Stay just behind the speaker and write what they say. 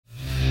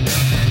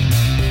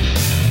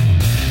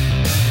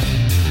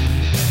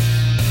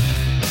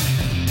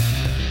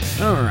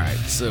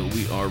So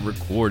we are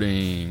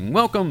recording.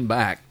 Welcome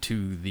back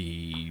to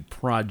the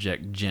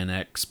Project Gen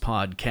X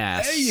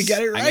podcast. Hey, you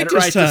got it right, I got it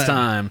right this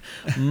time.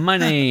 My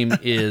name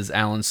is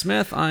Alan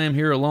Smith. I am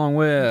here along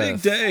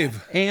with Big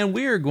Dave. And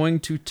we are going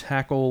to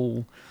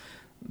tackle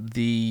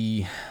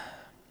the...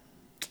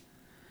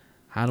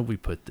 How do we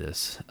put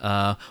this?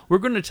 We're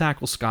going to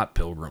tackle Scott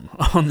Pilgrim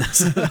on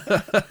this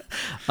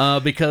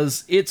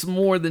because it's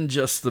more than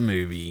just the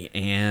movie,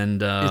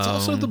 and It's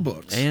also the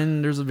books.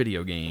 and there's a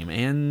video game,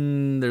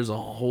 and there's a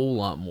whole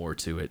lot more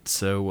to it.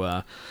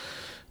 So,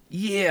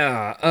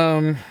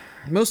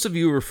 most of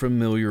you are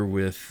familiar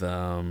with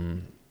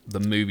the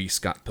movie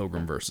Scott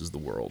Pilgrim versus the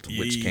World,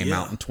 which came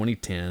out in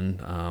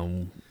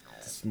 2010.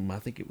 I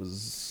think it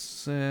was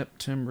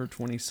September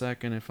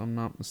 22nd, if I'm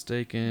not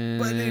mistaken.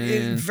 But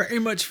it very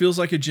much feels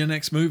like a Gen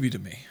X movie to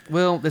me.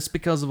 Well, that's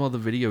because of all the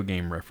video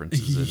game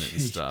references in it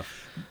and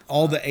stuff.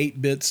 All the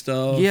 8-bit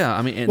stuff. Yeah,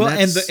 I mean,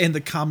 and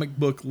the comic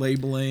book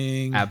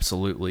labeling.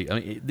 Absolutely. I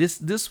mean,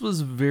 this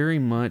was very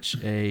much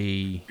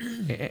a...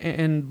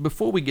 And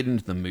before we get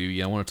into the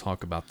movie, I want to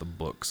talk about the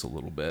books a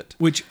little bit.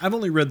 Which I've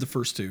only read the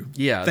first two.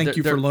 Yeah. Thank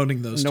you for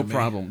loaning those to me. No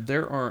problem.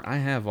 I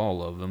have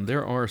all of them.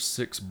 There are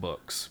 6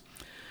 books.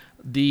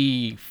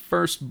 The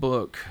first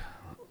book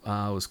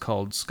was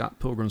called Scott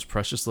Pilgrim's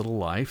Precious Little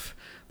Life.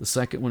 The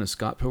second one is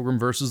Scott Pilgrim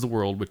versus the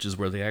World, which is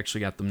where they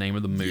actually got the name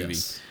of the movie.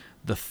 Yes.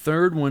 The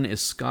third one is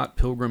Scott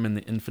Pilgrim and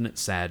the Infinite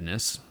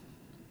Sadness.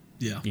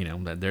 Yeah. You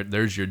know,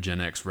 there's your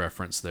Gen X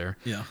reference there.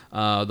 Yeah.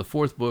 The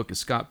fourth book is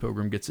Scott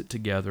Pilgrim Gets It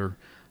Together.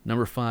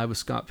 Number 5 is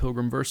Scott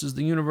Pilgrim versus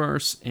the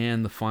Universe.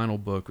 And the final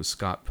book is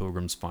Scott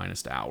Pilgrim's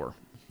Finest Hour.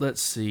 Let's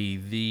see.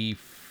 The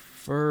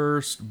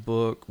first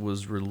book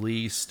was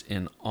released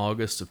in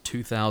August of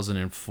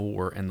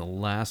 2004, and the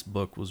last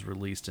book was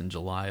released in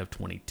July of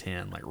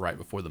 2010, like right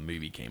before the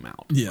movie came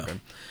out. Yeah.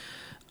 Okay?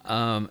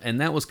 And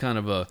that was kind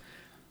of a...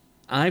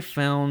 I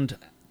found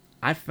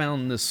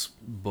this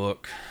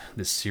book,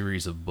 this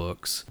series of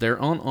books. They're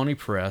on Oni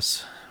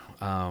Press.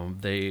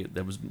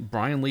 There was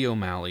Brian Lee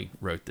O'Malley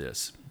wrote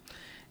this,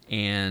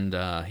 and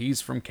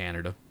he's from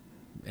Canada.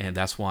 And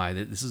that's why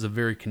this is a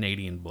very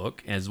Canadian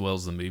book, as well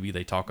as the movie.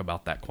 They talk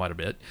about that quite a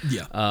bit.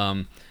 Yeah.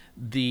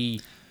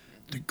 The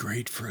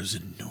Great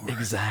Frozen North.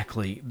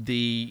 Exactly.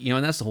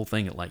 And that's the whole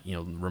thing. Like,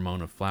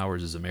 Ramona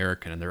Flowers is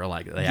American, and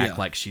they act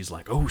like she's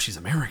like, oh, she's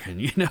American.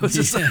 It's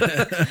just,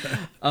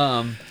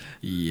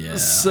 Yeah.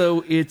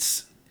 So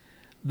it's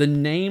the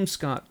name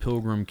Scott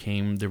Pilgrim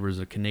came. There was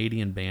a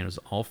Canadian band, it was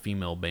an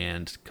all-female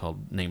band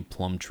named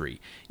Plumtree.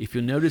 If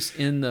you'll notice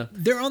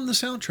They're on the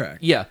soundtrack.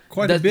 Yeah,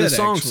 quite a bit.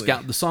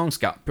 The song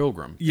Scott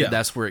Pilgrim. Yeah,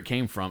 that's where it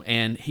came from.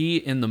 And he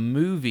in the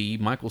movie,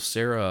 Michael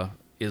Cera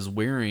is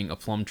wearing a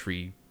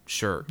Plumtree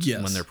shirt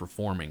when they're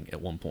performing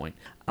at one point.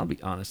 I'll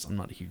be honest, I'm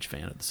not a huge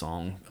fan of the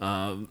song.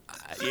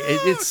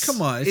 It's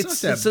come on,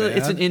 it's not that bad.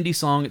 It's an indie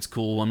song. It's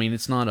cool. I mean,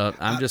 it's not a.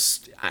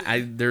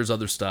 There's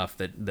other stuff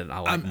that I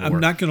like more. I'm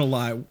not gonna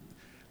lie.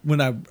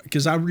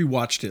 Because I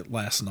rewatched it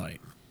last night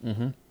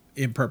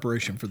in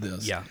preparation for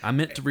this. Yeah, I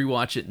meant to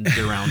rewatch it and get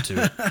around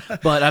to it,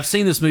 but I've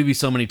seen this movie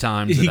so many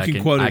times that I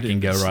can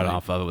go right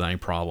off of it without any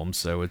problems.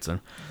 So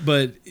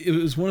But it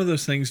was one of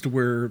those things to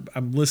where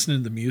I'm listening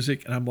to the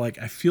music and I'm like,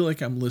 I feel like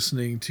I'm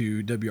listening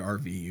to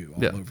WRVU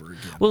all over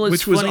again. Well,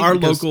 which was our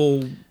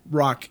local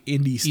rock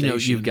indie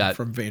station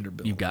from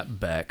Vanderbilt. You've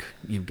got Beck.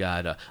 You've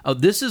got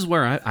this is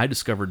where I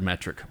discovered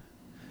Metric.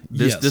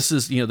 This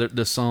is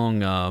the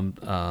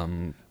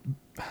song.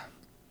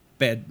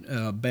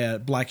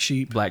 Bad Black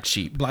Sheep,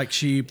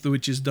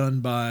 which is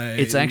done by.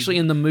 It's actually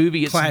in the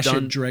movie. It's Clash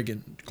done. At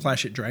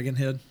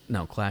Dragonhead.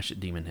 No, Clash at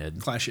Demon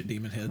Head.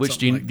 Which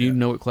do you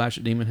know what Clash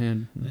at Demon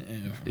Head?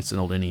 It's an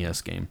old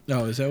NES game.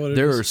 Oh, is that what it is?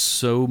 There are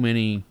so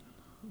many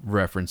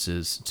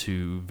references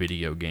to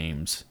video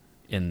games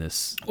in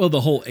this. Well,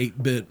 the whole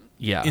 8-bit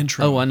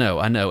intro. Oh, I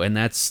know, and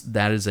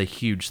that is a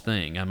huge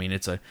thing. I mean,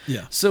 it's a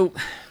so.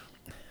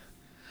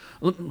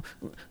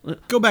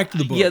 Go back to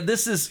the book. Yeah,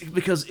 this is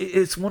because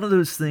it's one of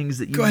those things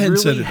that you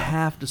really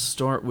have to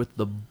start with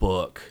the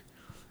book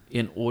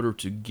in order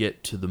to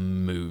get to the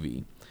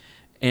movie.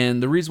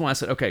 And the reason why I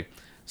said, okay,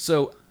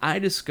 so I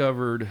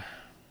discovered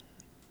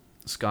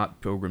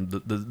Scott Pilgrim,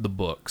 the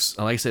books.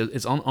 Like I said,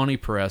 it's on Oni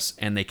Press,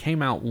 and they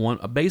came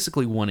out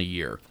basically one a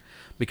year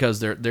because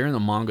they're in the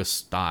manga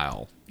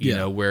style.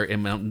 Where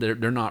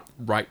they're not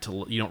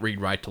you don't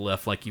read right to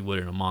left like you would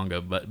in a manga,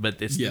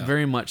 but it's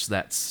very much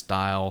that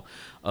style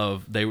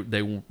of they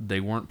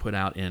weren't put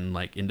out in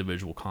like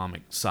individual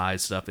comic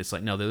size stuff. It's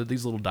like, no, they're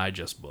these little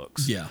digest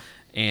books. Yeah.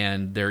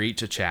 And they're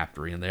each a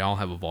chapter, and they all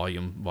have a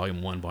volume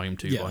 1, volume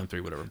 2, volume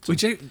 3, whatever. So,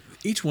 which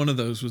each one of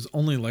those was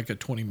only like a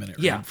 20-minute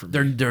read for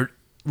me. They're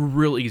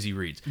real easy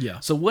reads.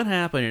 Yeah. So what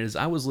happened is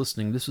I was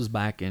listening, this was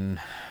back in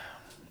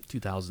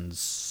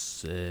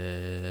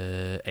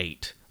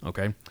 2008.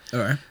 Okay. All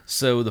right.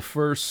 So the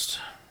fourth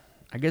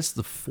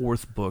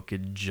book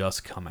had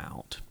just come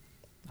out.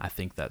 I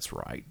think that's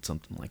right.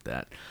 Something like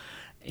that.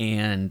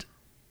 And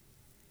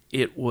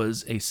it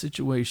was a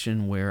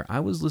situation where I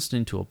was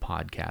listening to a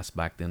podcast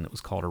back then that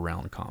was called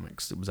Around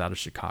Comics. It was out of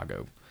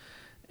Chicago.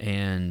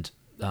 And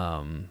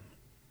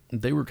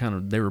they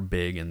were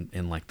big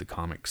in like the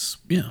comics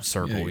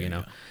circle, you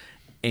know. Yeah.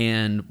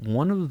 And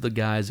one of the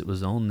guys that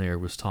was on there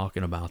was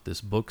talking about this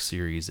book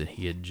series that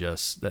he had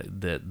just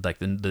that like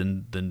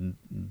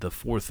the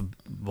fourth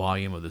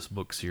volume of this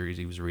book series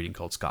he was reading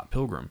called Scott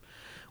Pilgrim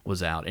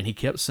was out, and he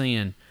kept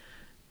saying,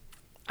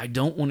 I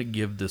don't want to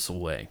give this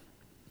away.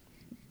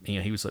 You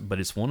know, he was like, but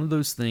it's one of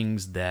those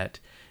things that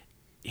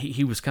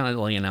he was kind of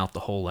laying out the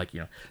whole, like, you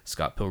know,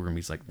 Scott Pilgrim,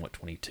 he's like, what,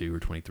 22 or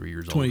 23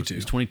 years old? 22.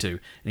 He's 22, and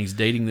he's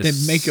dating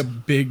this... They make a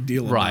big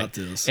deal about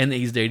this. And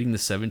he's dating the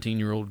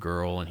 17-year-old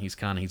girl, and he's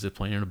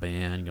playing in a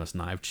band, you know, it's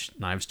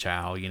Knives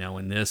Chow, you know,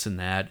 and this and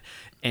that.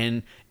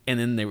 And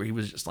then he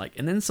was just like,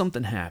 and then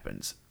something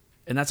happens.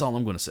 And that's all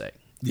I'm going to say.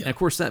 Yeah. And, of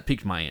course, that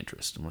piqued my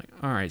interest. I'm like,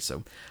 all right,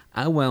 so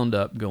I wound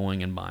up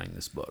going and buying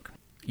this book.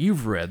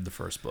 You've read the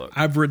first book.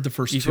 I've read the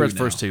first two. You've read the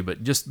first two,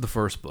 but just the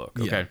first book,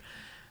 okay? Yeah.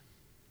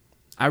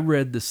 I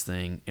read this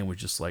thing and was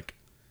just like,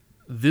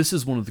 this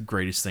is one of the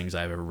greatest things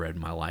I've ever read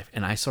in my life.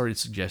 And I started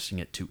suggesting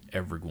it to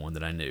everyone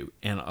that I knew.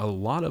 And a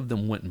lot of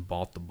them went and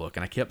bought the book.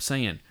 And I kept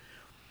saying,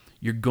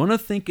 you're going to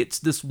think it's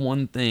this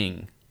one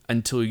thing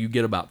until you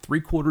get about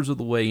 3/4 of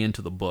the way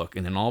into the book.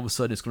 And then all of a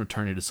sudden it's going to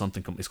turn into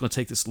something. It's going to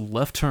take this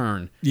left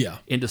turn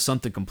into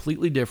something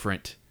completely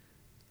different.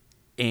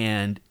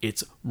 And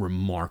it's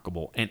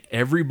remarkable. And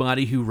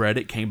everybody who read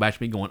it came back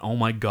to me going, oh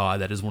my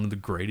God, that is one of the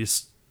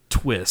greatest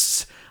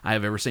twists I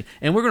have ever seen.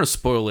 And we're going to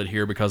spoil it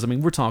here because, I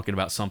mean, we're talking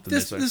about something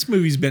this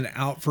movie's been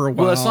out for a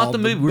while. Well, it's not the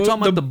movie. We're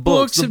talking about the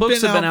books. The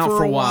books have been out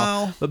for a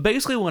while. But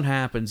basically what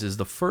happens is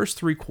the first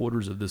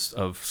 3/4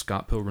 of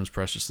Scott Pilgrim's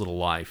Precious Little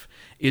Life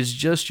is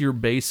just your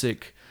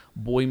basic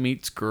boy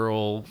meets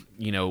girl,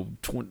 you know,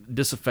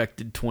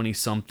 disaffected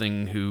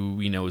 20-something who,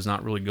 you know, is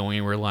not really going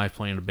anywhere in life,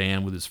 playing a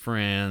band with his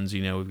friends.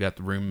 You know, we've got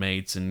the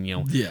roommates and, you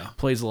know,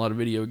 plays a lot of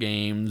video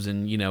games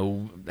and, you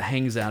know,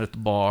 hangs out at the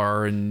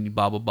bar and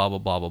blah, blah, blah, blah,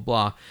 blah, blah,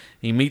 blah.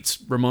 He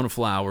meets Ramona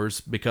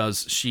Flowers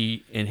because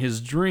in his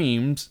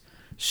dreams,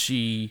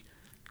 she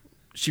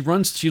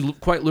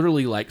quite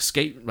literally like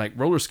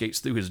roller skates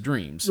through his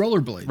dreams.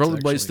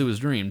 Rollerblades through his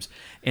dreams.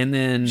 And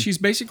then she's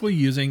basically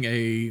using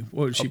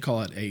what would she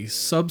call it? A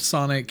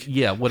subsonic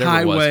whatever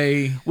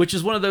highway. It was. Which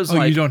is one of those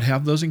you don't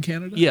have those in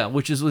Canada? Yeah,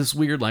 which is this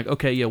weird, like,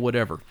 okay, yeah,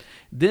 whatever.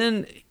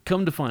 Then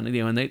come to find,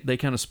 you know, and they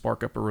kind of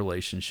spark up a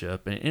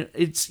relationship. And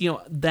it's, you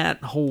know,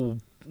 that whole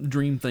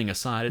dream thing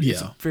aside,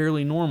 it's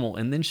fairly normal.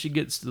 And then she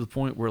gets to the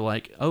point where,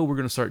 like, oh, we're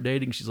going to start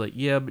dating. She's like,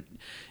 yeah, but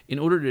in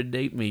order to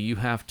date me, you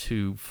have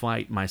to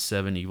fight my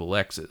 7 evil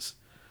exes.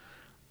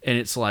 And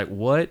it's like,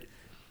 what?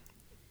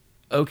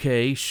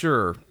 Okay,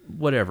 sure,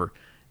 whatever.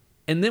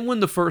 And then when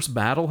the first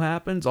battle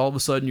happens, all of a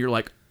sudden you're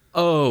like,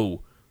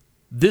 oh,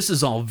 this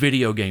is all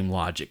video game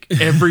logic.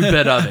 Every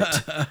bit of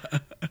it.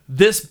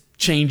 This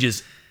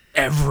changes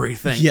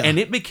everything. Yeah. And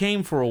it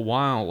became for a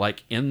while,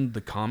 like in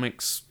the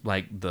comics,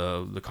 like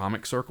the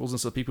comic circles and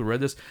stuff, people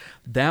read this,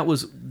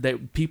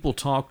 that people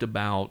talked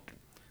about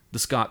the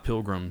Scott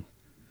Pilgrim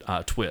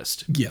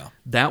twist. Yeah.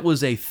 That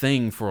was a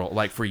thing for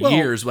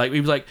years. Like, we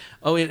was like,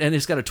 oh, and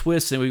it's got a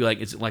twist, and we were like,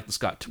 is it like the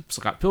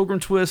Scott Pilgrim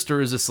twist, or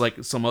is this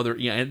like some other,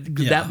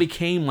 that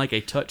became like a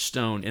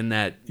touchstone in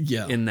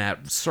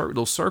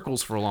those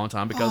circles for a long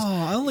time, because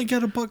I only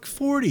got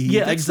 $1.40.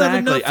 Yeah, that's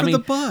exactly. Not enough for the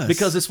bus.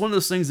 Because it's one of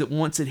those things that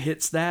once it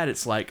hits that,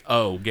 it's like,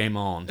 oh, game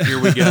on. Here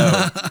we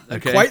go.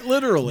 Okay. Quite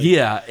literally.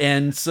 Yeah.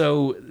 And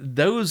so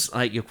those,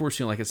 like, of course,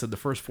 like I said, the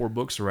first 4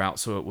 books are out,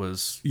 so it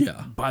was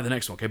buy the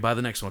next one, okay, buy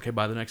the next one, okay,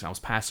 buy the next one. I was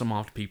passing them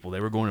off to people.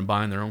 They were going and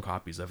buying their own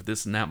copies of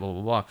this and that, blah,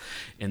 blah, blah.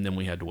 And then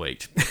we had to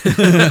wait.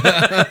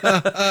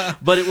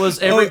 But it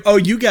was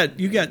you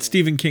got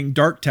Stephen King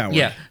Dark Tower.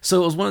 Yeah.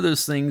 So it was one of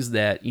those things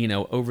that, you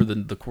know, over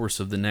the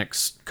course of the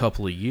next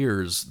couple of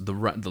years,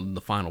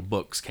 the final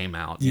books came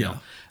out, you know,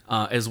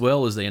 as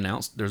well as they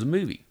announced there's a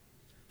movie.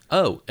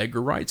 Oh,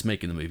 Edgar Wright's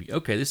making the movie.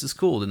 Okay, this is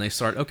cool. Then they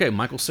start, okay,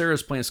 Michael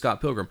Cera's playing Scott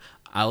Pilgrim.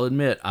 I'll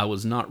admit, I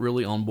was not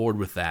really on board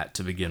with that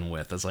to begin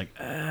with. I was like,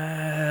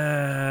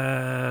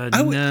 no.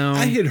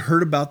 I had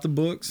heard about the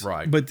books,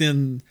 right? But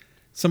then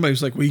somebody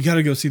was like, well, you got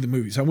to go see the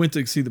movie. So I went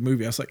to see the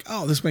movie. I was like,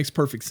 oh, this makes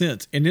perfect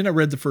sense. And then I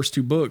read the first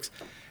 2 books,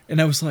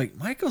 and I was like,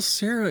 Michael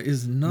Cera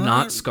is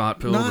not Scott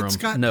Pilgrim. Not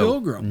Scott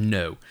Pilgrim.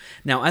 No.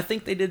 Now, I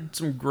think they did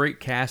some great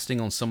casting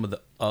on some of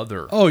the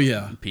other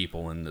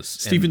people in this.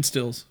 Stephen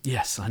Stills.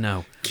 Yes, I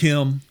know.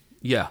 Kim.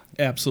 Yeah,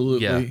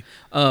 absolutely.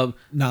 Yeah.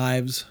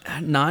 Knives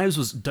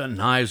was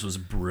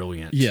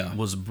brilliant. Yeah,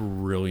 was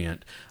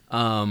brilliant.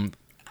 I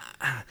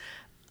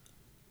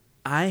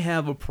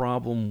have a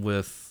problem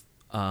with.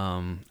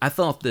 I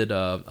thought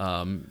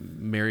that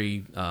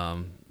Mary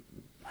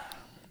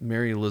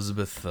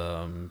Elizabeth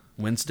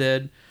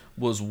Winstead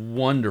was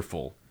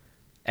wonderful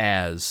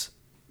as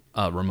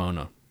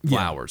Ramona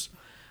Flowers. Yeah.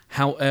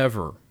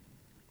 However,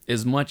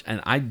 as much,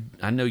 and I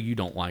know you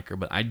don't like her,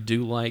 but I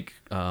do like.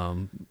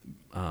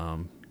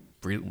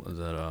 I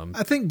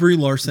think Brie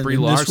Larson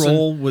this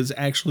role was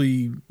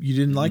actually, you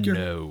didn't like her?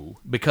 No,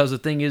 because the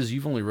thing is,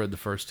 you've only read the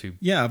first 2.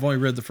 Yeah, I've only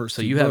read the first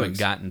 2 so you books. haven't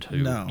gotten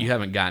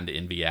to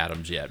Envy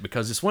Adams yet,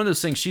 because it's one of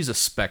those things. She's a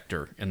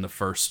specter in the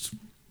first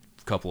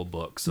couple of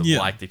books of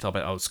like they talk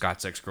about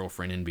Scott's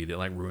ex-girlfriend Envy that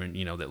like ruined,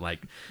 that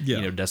like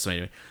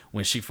decimated.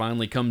 When she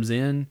finally comes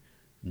in,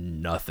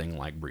 nothing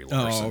like Brie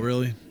Larson. Oh,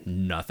 really?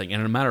 Nothing.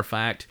 And as a matter of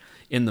fact,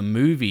 in the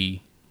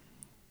movie,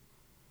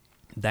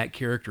 that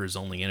character is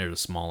only in it a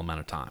small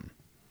amount of time.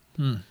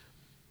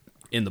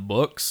 In the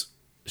books,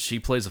 she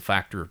plays a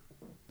factor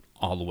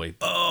all the way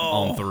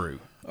on through.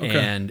 Okay.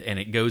 And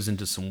it goes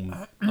into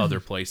some other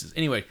places.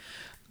 Anyway,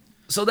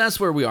 so that's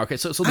where we are. Okay,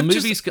 so the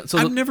movies.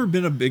 I've never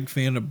been a big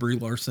fan of Brie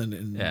Larson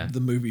in the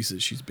movies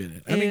that she's been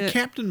in. I mean,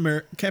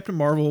 Captain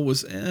Marvel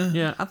was.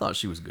 Yeah, I thought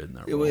she was good in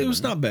that role. It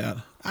was not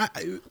bad.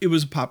 It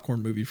was a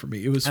popcorn movie for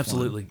me. It was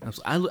absolutely.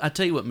 I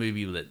tell you what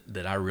movie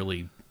that I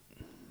really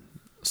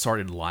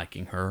started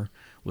liking her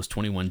was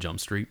 21 Jump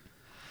Street.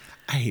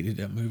 I hated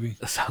that movie.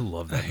 I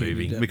love that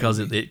movie because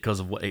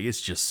of what it's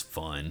just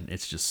fun.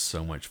 It's just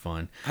so much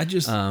fun.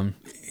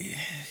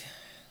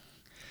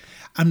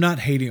 I'm not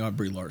hating on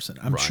Brie Larson.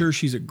 I'm sure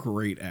she's a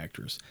great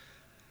actress.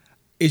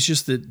 It's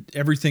just that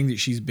everything that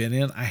she's been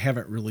in, I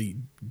haven't really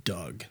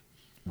dug.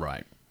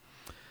 Right.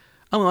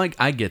 Oh,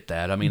 I get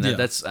that. I mean,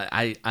 that's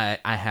I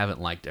haven't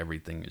liked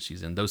everything that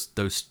she's in. Those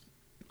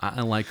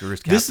I like her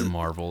as Captain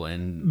Marvel,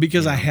 and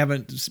because I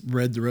haven't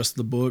read the rest of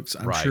the books,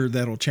 I'm sure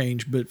that'll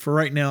change. But for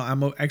right now,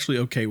 I'm actually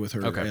okay with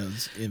her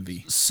as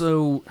Envy.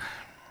 So,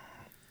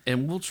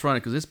 and we'll try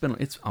it because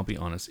I'll be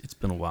honest, it's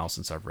been a while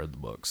since I've read the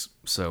books.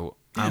 So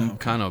I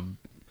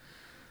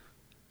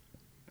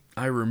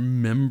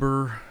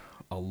remember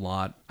a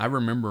lot. I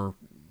remember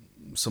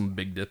some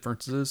big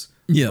differences,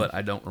 but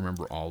I don't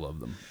remember all of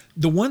them.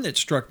 The one that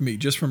struck me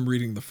just from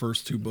reading the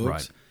first two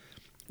books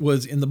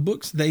was in the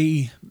books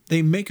they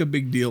make a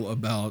big deal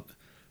about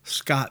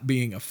Scott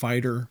being a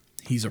fighter.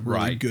 He's a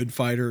really good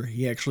fighter.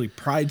 He actually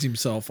prides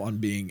himself on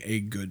being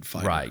a good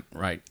fighter.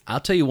 Right. I'll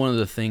tell you one of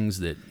the things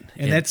that...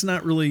 And that's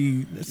not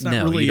really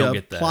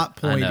a plot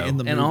point in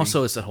the movie. And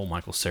also it's that whole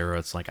Michael Cera.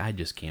 It's like, I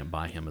just can't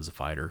buy him as a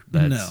fighter.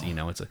 That's,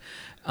 it's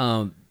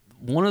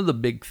one of the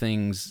big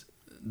things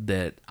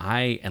that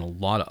I and a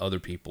lot of other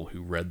people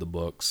who read the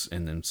books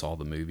and then saw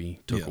the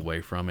movie took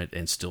away from it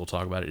and still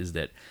talk about it is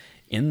that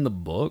in the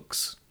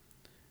books,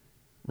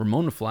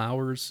 Ramona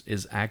Flowers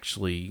is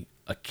actually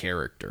a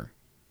character,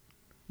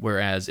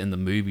 whereas in the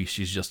movie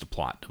she's just a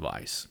plot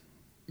device.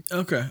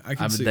 Okay, I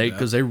can see that.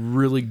 Because they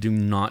really do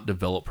not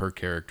develop her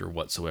character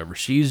whatsoever.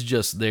 She's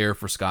just there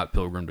for Scott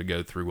Pilgrim to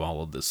go through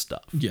all of this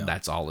stuff. Yeah.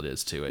 That's all it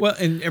is to it. Well,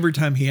 and every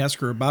time he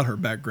asks her about her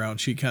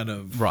background, she kind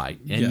of... Right,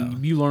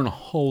 and you learn a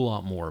whole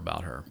lot more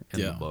about her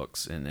in the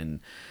books. And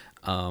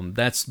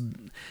that's...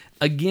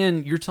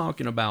 Again, you're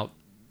talking about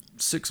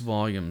 6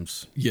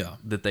 volumes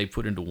that they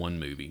put into one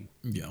movie.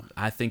 Yeah.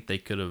 I think they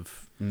could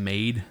have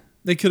made...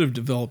 They could have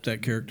developed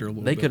that character a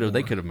little bit more.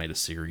 They could have made a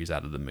series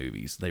out of the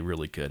movies. They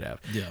really could have.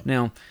 Yeah.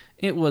 Now,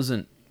 it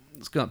wasn't...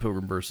 Scott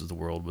Pilgrim vs. the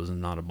World was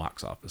not a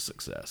box office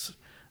success.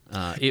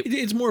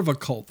 It's more of a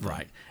cult thing.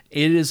 Right.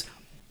 It is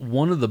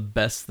one of the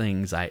best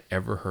things I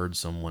ever heard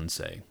someone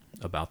say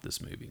about this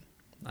movie.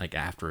 Like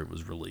after it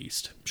was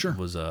released. Sure. It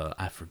was,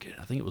 I forget,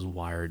 I think it was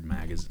Wired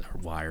magazine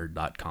or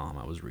Wired.com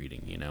I was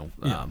reading,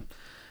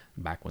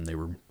 back when they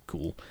were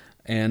cool.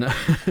 And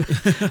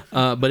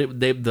but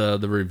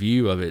the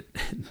review of it,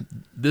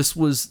 this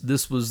was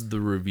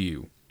the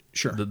review.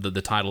 Sure.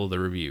 The title of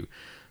the review,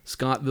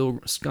 Scott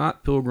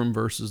Pilgrim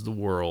versus the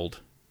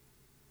World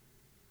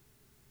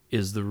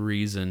is the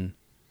reason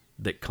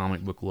that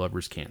comic book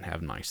lovers can't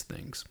have nice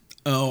things.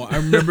 Oh, I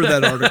remember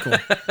that article.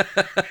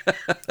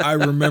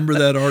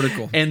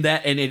 And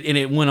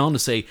it went on to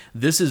say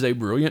this is a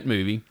brilliant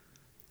movie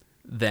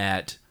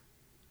that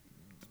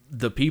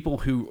the people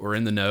who are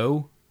in the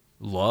know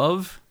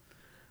love.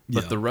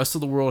 But the rest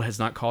of the world has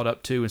not caught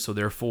up to, and so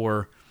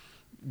therefore,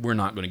 we're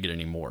not going to get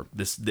any more.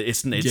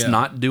 It's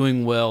not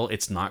doing well.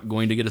 It's not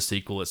going to get a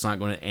sequel. It's not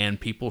going to, and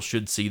people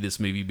should see this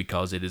movie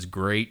because it is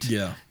great.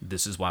 Yeah,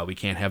 this is why we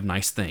can't have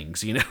nice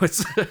things.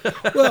 It's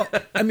well,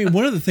 I mean,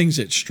 one of the things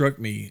that struck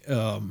me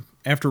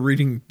after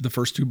reading the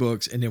first 2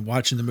 books and then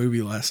watching the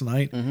movie last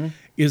night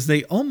is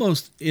they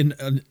almost in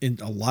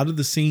a lot of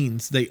the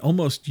scenes they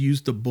almost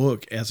used the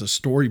book as a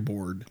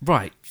storyboard,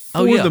 right?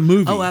 For the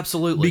movie. Oh,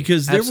 absolutely.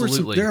 Because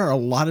there are a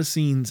lot lot of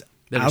scenes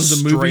that out of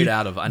the movie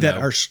that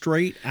are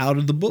straight out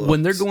of the book.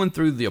 When they're going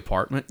through the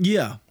apartment,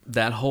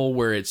 that whole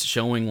where it's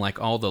showing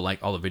all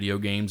the video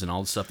games and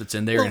all the stuff that's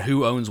in there and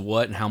who owns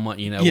what and how much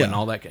and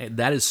all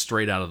that is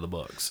straight out of the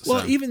books.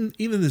 Well, even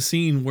the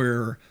scene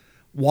where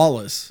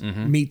Wallace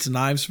meets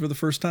Knives for the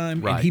first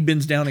time and he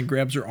bends down and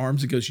grabs her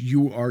arms and goes,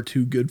 "You are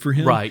too good for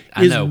him." Right,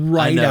 I know.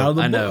 Out of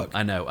the book.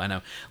 I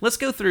know. Let's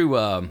go through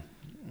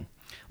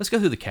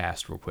the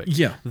cast real quick.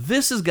 Yeah,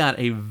 this has got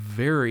a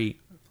very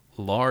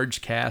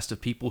large cast of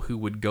people who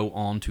would go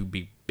on to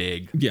be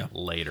big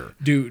later.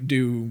 Do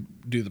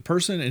the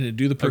person and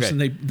do the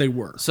person they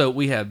were. So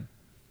we have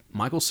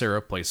Michael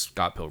Cera plays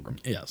Scott Pilgrim.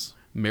 Yes.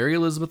 Mary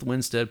Elizabeth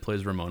Winstead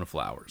plays Ramona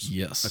Flowers.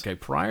 Yes. Okay,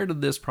 prior to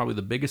this, probably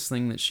the biggest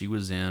thing that she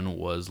was in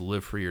was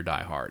Live Free or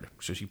Die Hard.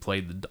 So she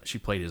played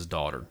his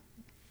daughter.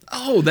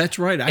 Oh, that's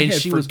right. I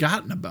had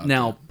forgotten about that.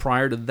 Now,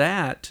 prior to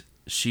that,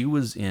 she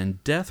was in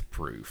Death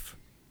Proof.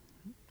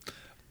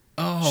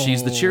 Oh,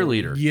 she's the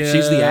cheerleader. Yeah.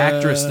 She's the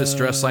actress that's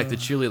dressed like the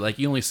cheerleader. Like,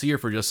 you only see her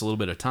for just a little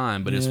bit of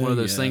time, but it's one of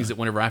those things that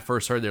whenever I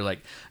first heard, they're like,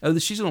 oh,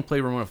 she's going to play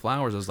Ramona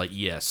Flowers. I was like,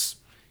 yes,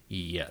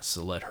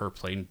 so let her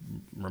play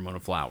Ramona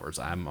Flowers.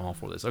 I'm all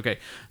for this. Okay,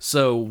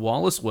 so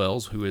Wallace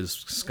Wells, who is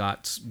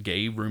Scott's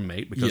gay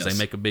roommate, because they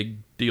make a big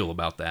deal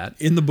about that.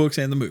 In the books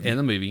and the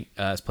movie.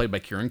 Is played by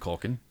Kieran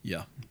Culkin.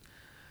 Yeah.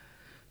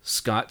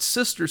 Scott's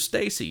sister,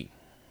 Stacy,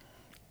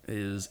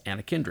 is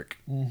Anna Kendrick.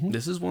 Mm-hmm.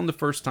 This is one of the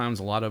first times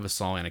a lot of us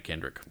saw Anna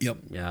Kendrick. Yep.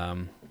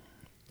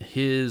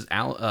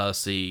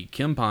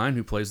 Kim Pine,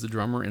 who plays the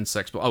drummer in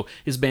Sex Bomb. Oh,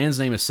 his band's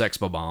name is Sex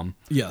Bomb.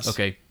 Yes.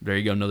 Okay, there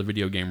you go. Another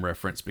video game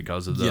reference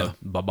because of the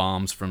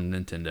bombs from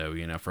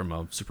Nintendo,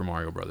 from Super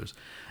Mario Brothers.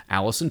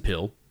 Allison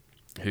Pill,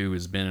 who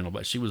has been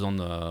in she was on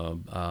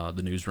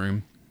the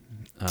Newsroom.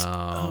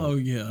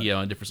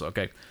 Yeah, different.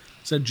 Okay.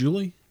 Is that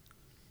Julie?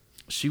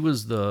 She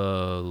was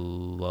the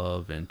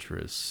love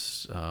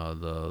interest,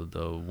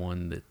 the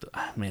one that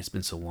man. It's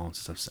been so long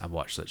since I've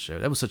watched that show.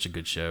 That was such a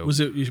good show.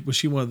 Was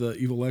she one of the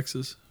evil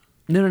exes?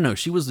 No.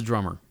 She was the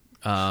drummer.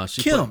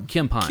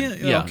 Kim Pine.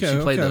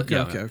 She played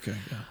okay.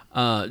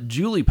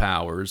 Julie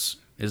Powers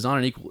is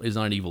not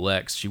an evil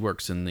ex. She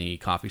works in the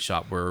coffee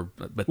shop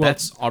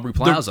that's Aubrey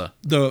Plaza.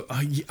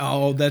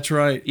 That's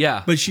right.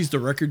 Yeah, but she's the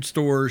record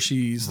store.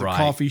 She's the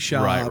coffee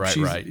shop.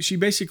 Right. She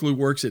basically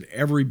works at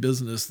every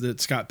business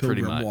that Scott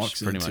Pilgrim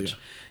walks into. Pretty much.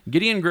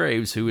 Gideon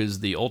Graves, who is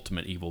the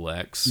ultimate evil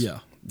ex. Yeah.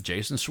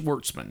 Jason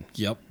Schwartzman.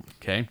 Yep.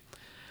 Okay.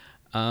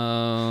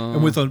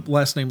 And with a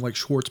last name like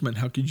Schwartzman,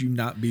 how could you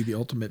not be the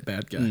ultimate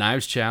bad guy?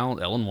 Knives Chow,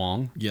 Ellen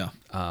Wong. Yeah.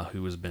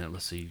 Who has been,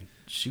 let's see,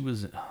 she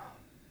was, I'm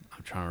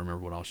trying to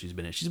remember what all she's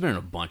been in. She's been in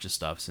a bunch of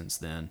stuff since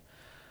then.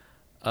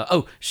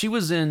 She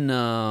was in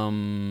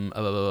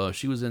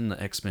the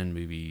X-Men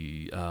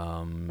movie,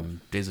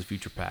 Days of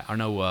Future Past. Or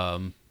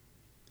no,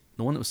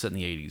 the one that was set in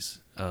the 80s.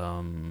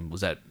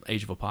 Was that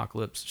Age of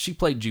Apocalypse? She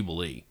played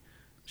Jubilee.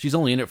 She's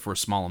only in it for a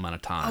small amount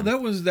of time.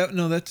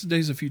 No, that's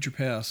Days of Future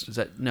Past. Is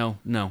that no?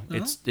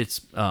 It's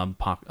Age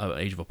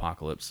of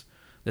Apocalypse.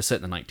 That's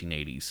set in the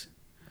 1980s.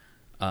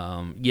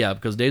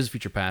 Because Days of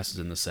Future Past is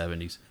in the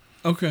 70s.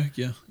 Okay,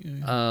 yeah.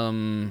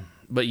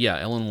 But yeah,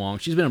 Ellen Wong.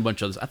 She's been in a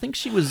bunch of others. I think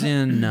she was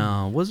in.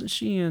 Wasn't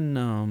she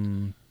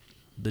in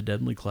The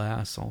Deadly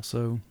Class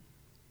also?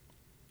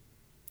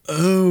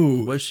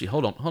 Oh, was she?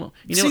 Hold on.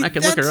 You know what? I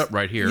can look her up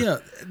right here. Yeah,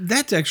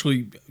 that's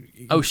actually.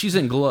 Oh, she's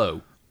in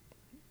Glow.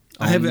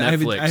 I haven't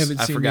seen.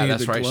 I forgot.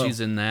 That's right. Glow. She's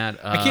in that.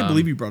 I can't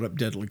believe you brought up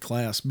Deadly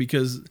Class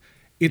because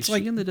it's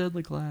like in the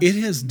Deadly Class. It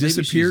has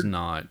disappeared. Maybe she's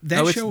not.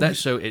 That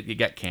show. It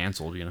got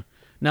canceled.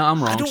 No,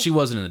 I'm wrong. She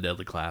wasn't in the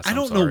Deadly Class. I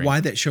don't know why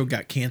that show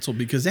got canceled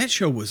because that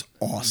show was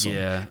awesome.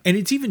 Yeah, and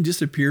it's even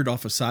disappeared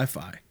off of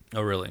Sci-Fi.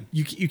 Oh, really?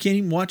 You can't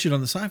even watch it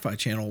on the Sci-Fi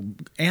Channel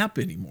app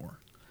anymore.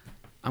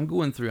 I'm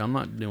going through. I'm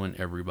not doing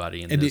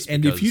everybody in this.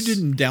 And if you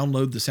didn't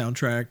download the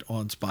soundtrack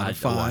on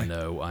Spotify,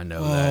 I know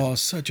that. Oh,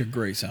 such a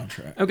great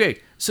soundtrack.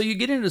 Okay, so you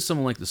get into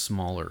someone like The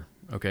Smaller.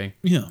 Okay.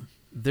 Yeah.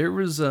 There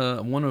was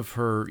one of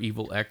her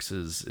evil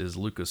exes is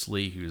Lucas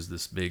Lee, who's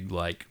this big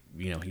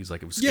he's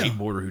like a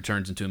skateboarder who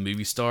turns into a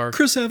movie star.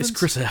 Chris Evans. It's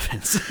Chris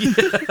Evans.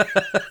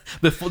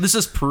 Before this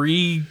is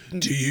pre.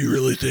 Do you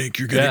really think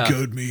you're going to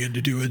code me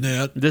into doing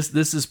that?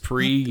 This is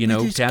pre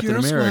Captain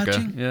America.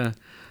 Watching? Yeah.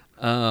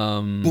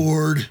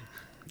 Bored.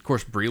 Of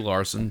course, Brie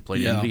Larson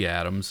played Envy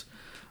Adams.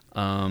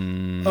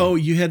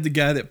 You had the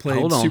guy that played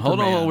Hold Superman.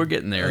 on, we're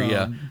getting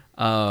there.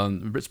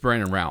 It's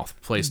Brandon Routh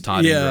plays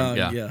Todd.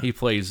 Yeah, he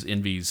plays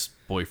Envy's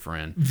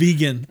boyfriend.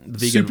 Vegan,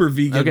 super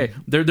vegan. Okay,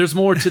 there's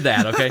more to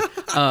that. Okay,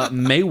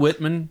 Mae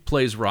Whitman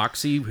plays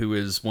Roxy, who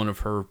is one of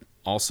her.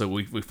 Also,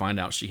 we find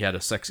out she had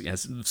a sexy.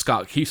 As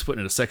Scott keeps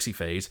putting it, a sexy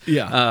phase.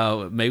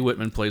 Yeah. Mae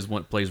Whitman plays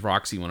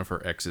Roxy, one of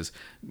her exes.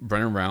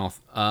 Brandon Routh.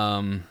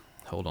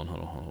 Hold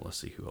on. Let's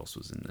see who else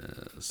was in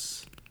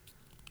this.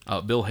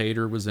 Bill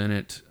Hader was in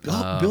it.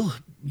 Bill.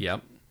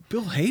 Yep.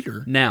 Bill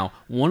Hader. Now,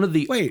 one of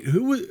the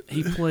who was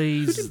he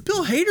plays? Who did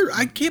Bill Hader?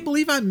 I can't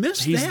believe I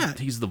missed that.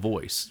 He's the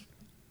voice.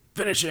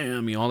 Finish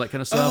him, all that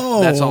kind of stuff.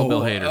 Oh, that's all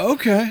Bill Hader.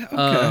 Okay.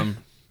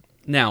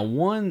 Now,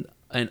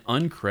 an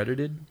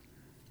uncredited.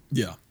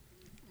 Yeah.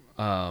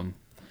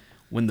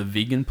 When the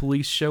vegan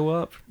police show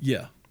up.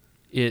 Yeah.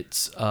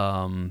 It's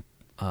the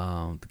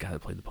guy that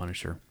played the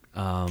Punisher.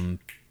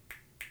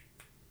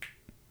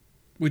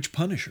 Which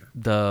Punisher?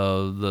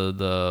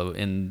 The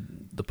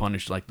in the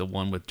Punisher, like the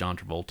one with John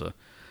Travolta.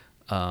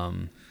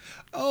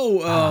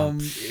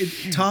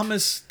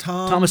 Thomas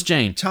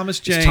Jane. It's Thomas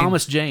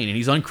Jane, and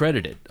he's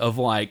uncredited.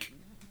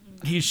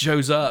 He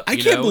shows up. I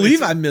can't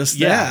believe I missed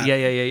that.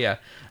 Yeah.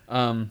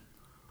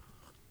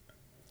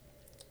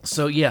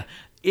 So yeah,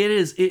 it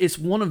is. It's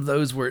one of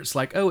those where it's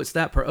like, it's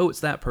that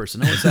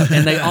person. It's that,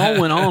 and they all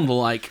went on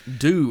to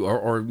do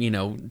or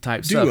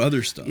type stuff, do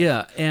other stuff.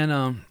 Yeah,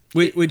 and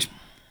which.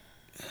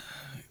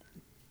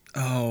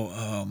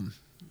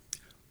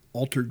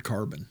 Altered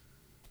Carbon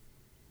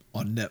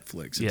on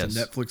Netflix. It's a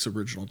Netflix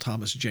original.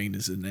 Thomas Jane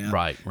is in that.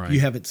 Right. If you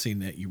haven't seen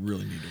that, you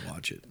really need to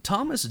watch it.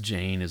 Thomas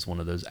Jane is one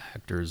of those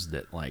actors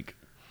that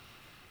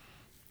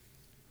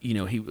you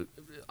know, he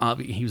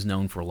was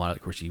known for a lot.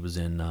 Of course, he was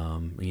in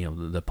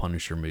the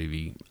Punisher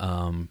movie.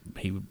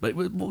 But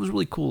what was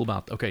really cool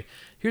about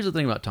here's the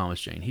thing about Thomas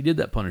Jane. He did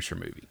that Punisher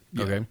movie.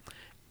 Okay,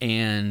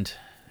 and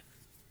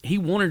he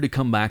wanted to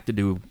come back to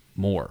do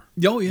more.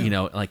 Oh yeah, you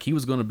know, like he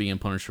was going to be in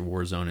Punisher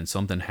Warzone, and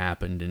something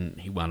happened, and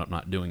he wound up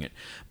not doing it.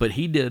 But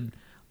he did.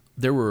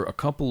 There were a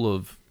couple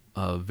of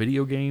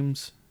video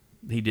games.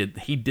 He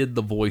did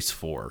the voice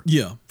for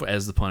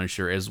as the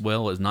Punisher, as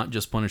well as not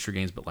just Punisher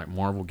games, but like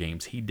Marvel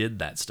games. He did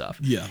that stuff.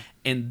 Yeah.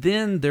 And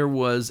then there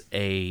was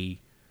a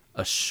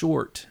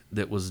short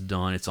that was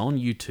done. It's on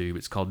YouTube.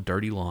 It's called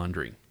Dirty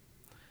Laundry.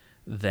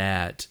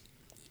 That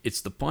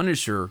it's the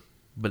Punisher,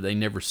 but they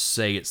never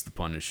say it's the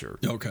Punisher.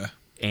 Okay.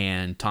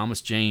 And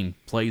Thomas Jane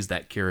plays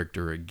that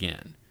character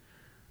again.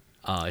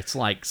 It's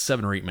like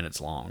 7 or 8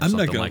 minutes long, or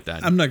something like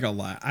that. I'm not gonna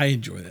lie, I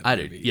enjoy that movie. I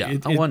do, yeah.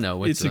 I want to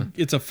know.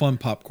 It's a fun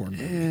popcorn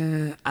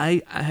movie.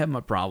 I have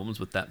my problems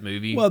with that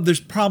movie. Well,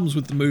 there's problems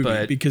with the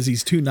movie because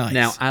he's too nice.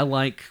 Now, I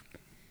like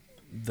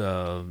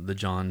the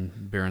John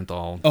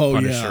Bernthal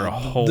Punisher a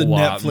whole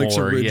lot Netflix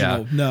more.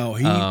 original. Yeah.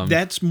 No,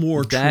 that's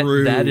more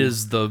true. That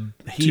is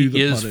he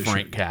is Punisher.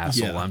 Frank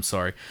Castle. Yeah. I'm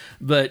sorry,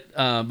 but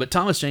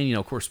Thomas Jane, you know,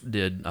 of course,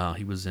 did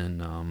he was in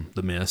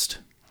The Mist.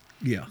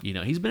 Yeah. You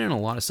know, he's been in a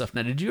lot of stuff.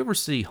 Now, did you ever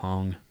see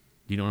Hung? Do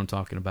you know what I'm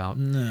talking about?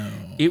 No.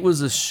 It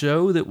was a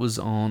show that was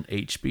on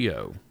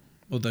HBO.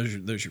 Well,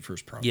 there's your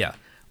first problem. Yeah.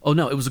 Oh,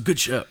 no, it was a good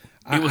show.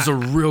 It was a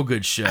real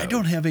good show. I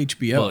don't have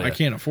HBO. Well, yeah. I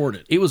can't afford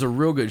it. It was a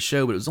real good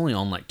show, but it was only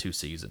on like 2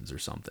 seasons or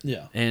something.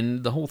 Yeah.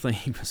 And the whole thing,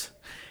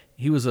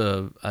 he was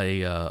a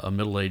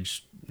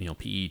middle-aged, you know,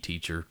 PE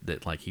teacher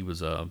that like he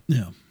was a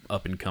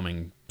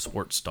up-and-coming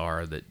sports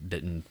star that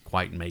didn't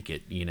quite make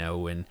it, you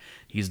know, and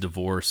he's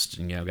divorced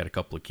and, you know, got a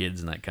couple of kids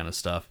and that kind of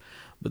stuff.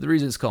 But the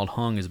reason it's called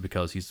Hung is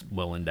because he's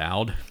well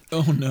endowed.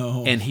 Oh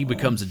no! And he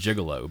becomes a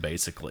gigolo,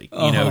 basically.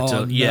 You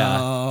know,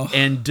 yeah.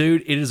 And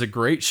dude, it is a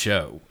great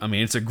show. I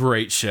mean, it's a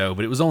great show,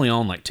 but it was only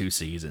on like 2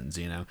 seasons,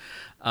 you know.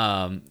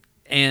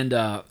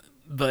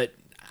 But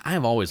I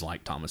have always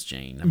liked Thomas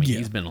Jane. I mean,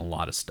 he's been in a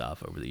lot of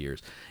stuff over the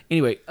years.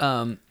 Anyway,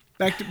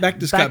 back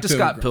to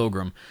Scott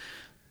Pilgrim.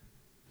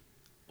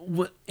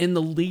 In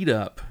the lead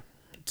up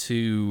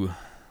to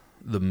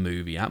the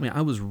movie, I mean,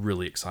 I was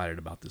really excited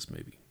about this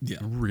movie. Yeah,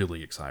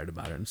 really excited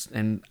about it,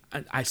 and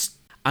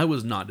I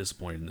was not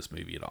disappointed in this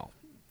movie at all.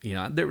 You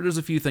know, there's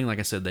a few things, like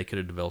I said, they could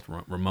have developed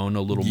Ramona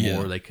a little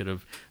more. I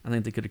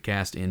think they could have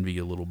cast Envy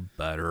a little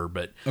better,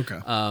 but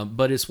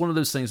but it's one of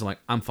those things.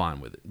 I'm fine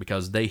with it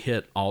because they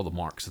hit all the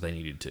marks that they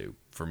needed to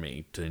for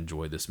me to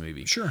enjoy this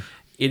movie. Sure,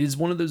 it is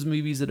one of those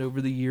movies that over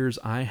the years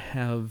I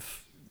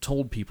have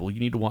told people, you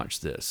need to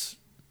watch this.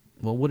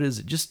 Well, what is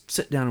it? Just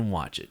sit down and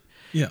watch it.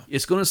 Yeah.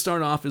 It's going to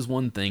start off as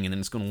one thing and then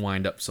it's going to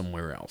wind up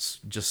somewhere else.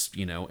 Just,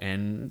 you know,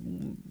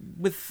 and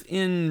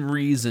within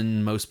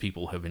reason, most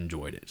people have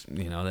enjoyed it.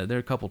 You know, there are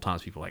a couple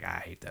times people are like,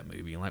 I hate that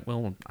movie. I'm like,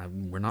 well,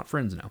 we're not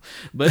friends now.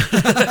 But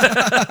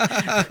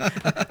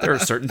there are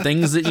certain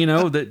things that, you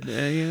know, that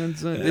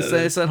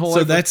it's that whole...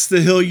 So that's the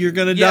hill you're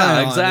going to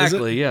die on. Yeah,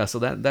 exactly. Yeah, so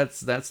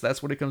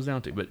that's what it comes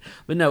down to. But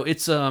no,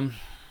 it's the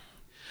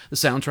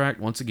soundtrack,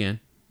 once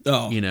again.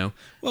 Oh, you know,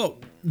 well,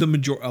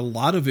 a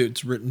lot of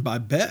it's written by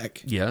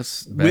Beck.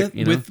 Yes, Beck,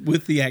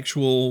 with the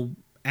actual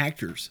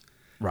actors.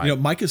 Right. You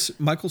know,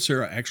 Michael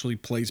Cera actually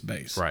plays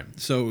bass. Right.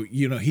 So,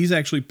 you know, he's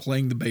actually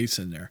playing the bass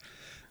in there.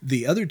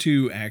 The other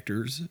 2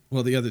 actors,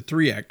 well, the other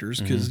 3 actors,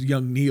 because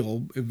young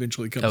Neil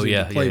eventually comes in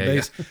to play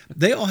bass. Yeah.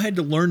 They all had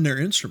to learn their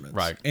instruments.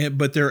 Right.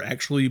 But they're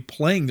actually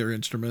playing their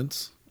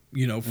instruments,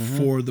 you know,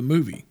 for the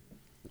movie.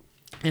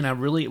 And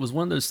it was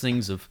one of those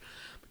things of,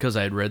 because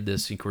I had read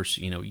this, of course,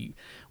 you know,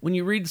 when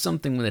you read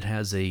something that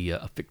has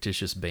a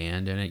fictitious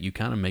band in it, you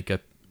kind of make up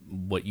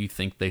what you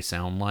think they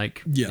sound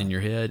like in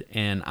your head.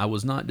 And I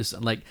was not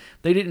just like,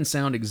 they didn't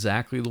sound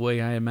exactly the way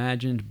I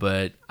imagined,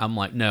 but I'm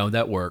like, no,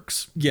 that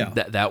works. Yeah.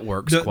 That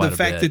works quite a bit. The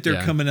fact that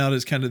they're coming out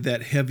as kind of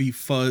that heavy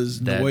fuzz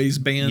noise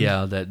band.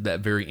 Yeah, that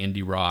very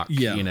indie rock.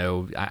 Yeah. You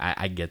know,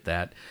 I get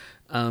that.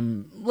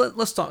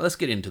 Let's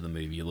get into the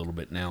movie a little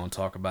bit now and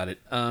talk about it.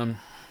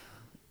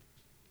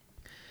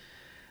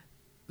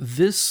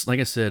 This,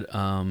 like I said,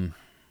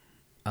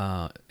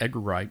 Edgar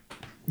Wright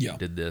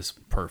did this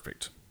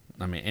perfect.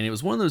 I mean, and it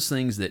was one of those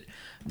things that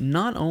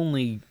not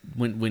only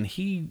when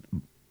he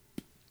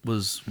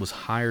was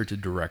hired to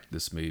direct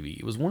this movie,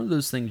 it was one of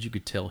those things you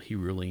could tell he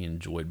really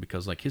enjoyed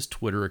because, like, his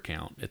Twitter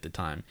account at the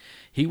time,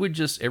 he would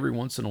just every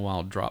once in a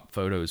while drop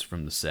photos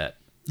from the set,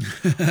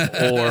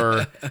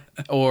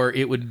 or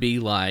it would be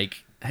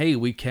like, hey,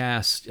 we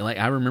cast. Like,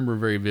 I remember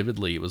very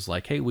vividly, it was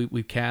like, hey,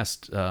 we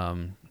cast.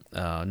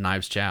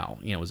 Knives Chow,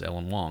 you know, was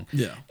Ellen Wong.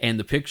 Yeah. And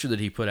the picture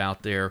that he put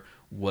out there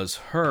was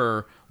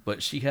her,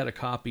 but she had a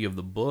copy of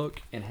the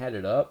book and had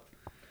it up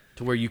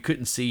to where you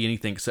couldn't see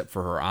anything except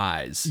for her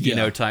eyes, you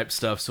know, type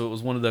stuff. So it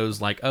was one of those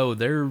like, oh,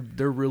 they're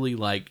really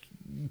like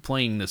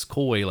playing this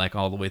coy like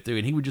all the way through.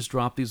 And he would just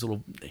drop these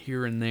little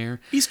here and there.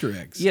 Easter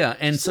eggs. Yeah.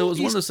 And so it was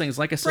one of those things,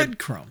 like I said,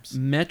 breadcrumbs.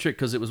 metric,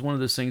 because it was one of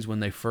those things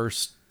when they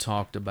first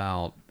talked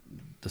about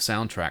the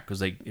soundtrack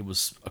because it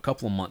was a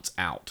couple of months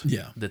out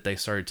that they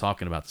started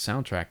talking about the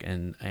soundtrack,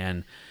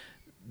 and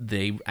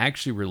they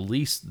actually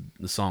released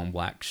the song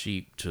Black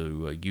Sheep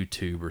to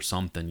YouTube or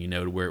something,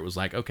 to where it was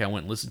like, okay, I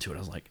went and listened to it. I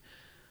was like,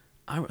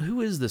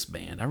 who is this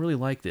band? I really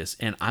like this.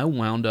 And I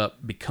wound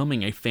up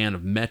becoming a fan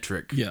of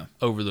Metric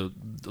over the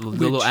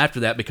little after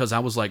that, because I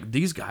was like,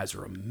 these guys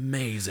are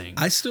amazing.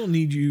 I still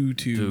need you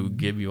to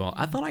give you all.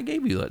 I thought I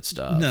gave you that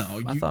stuff.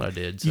 No, I thought I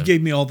did. So. You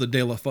gave me all the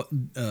De La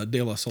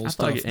Soul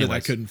stuff that I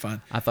couldn't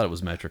find. I thought it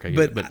was Metric.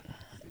 But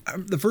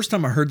the first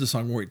time I heard the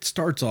song where it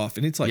starts off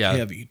and it's like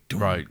heavy.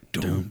 Right.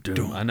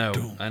 I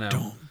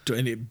know.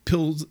 And it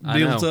builds up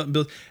and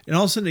builds. And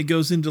all of a sudden it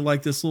goes into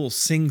like this little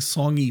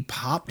sing-songy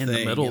pop in thing.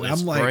 In the middle,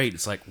 it's great.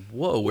 It's like,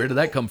 whoa, where did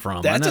that come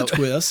from? That's a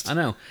twist. I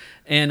know.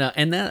 And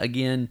that,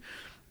 again,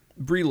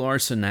 Brie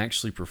Larson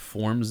actually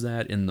performs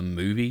that in the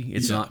movie.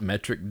 It's not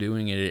Metric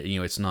doing it.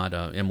 It's not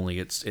Emily.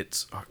 It's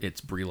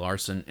Brie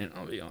Larson. And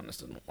I'll be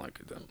honest, I don't like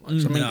it that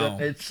much. No,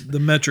 the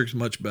Metric's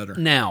much better.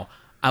 Now,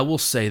 I will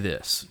say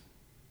this.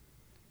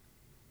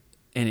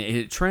 And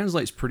it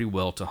translates pretty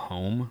well to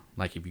home,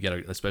 like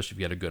especially if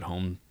you got a good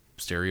home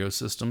stereo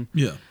system.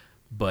 Yeah.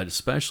 But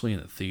especially in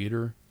the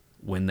theater,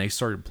 when they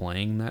started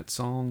playing that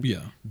song,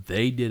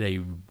 they did a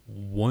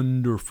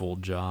wonderful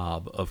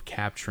job of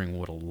capturing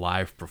what a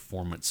live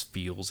performance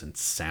feels and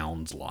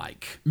sounds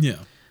like.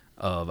 Yeah.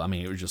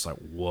 It was just like,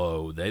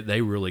 whoa,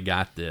 they really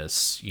got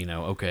this,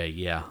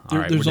 okay, all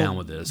right, we're down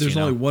with this. There's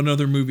only one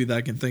other movie that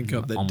I can think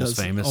of that Almost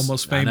Famous.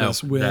 Almost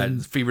Famous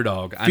when Fever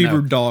Dog.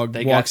 Fever Dog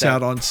walks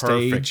out on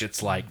stage.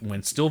 It's like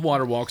when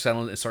Stillwater walks out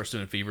and starts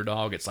doing Fever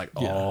Dog, it's like,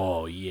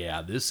 oh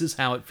yeah, this is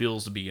how it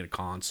feels to be in a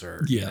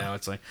concert. Yeah.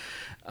 It's like,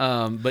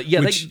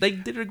 they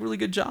did a really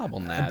good job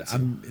on that.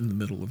 I'm in the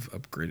middle of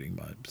upgrading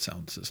my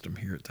sound system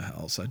here at the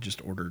house. I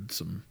just ordered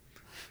some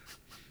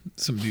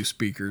new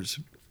speakers.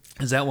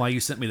 Is that why you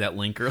sent me that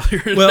link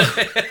earlier? Well,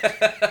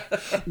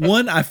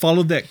 one, I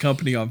followed that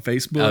company on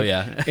Facebook. Oh,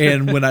 yeah.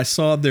 And when I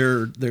saw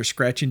their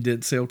scratch and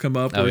dent sale come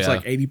up, where it's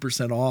like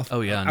 80% off,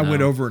 oh, yeah, I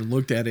went over and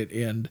looked at it,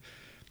 and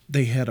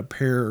they had a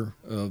pair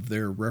of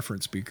their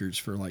reference speakers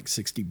for like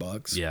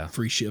 $60,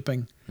 free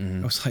shipping.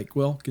 Mm-hmm. I was like,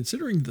 well,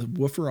 considering the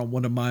woofer on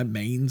one of my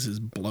mains is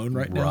blown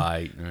right now,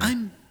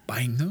 I'm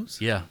buying those.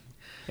 Yeah.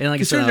 And like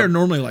considering they're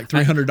normally like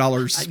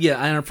 $300.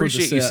 I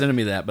appreciate you sending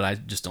me that, but I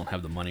just don't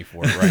have the money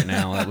for it right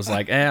now. I was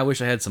like, I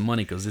wish I had some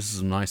money because this is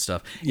some nice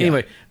stuff. Yeah.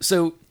 Anyway,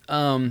 so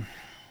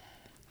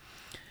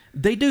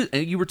they do.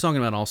 You were talking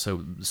about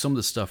also some of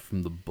the stuff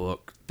from the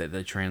book that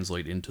they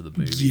translate into the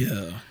movie.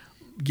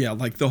 Yeah,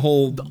 like the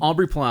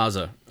Aubrey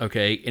Plaza.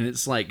 Okay, and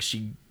it's like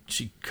she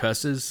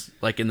cusses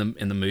like in the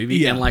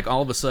movie, and like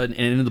all of a sudden,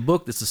 and in the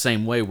book it's the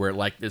same way, where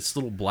like this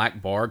little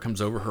black bar comes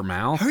over her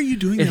mouth. How are you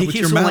doing that with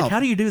your mouth? Like, how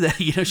do you do that?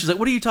 She's like,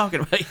 what are you talking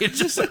about? It's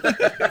just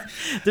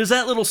there's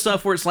that little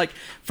stuff where it's like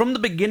from the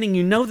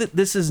beginning, that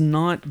this is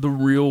not the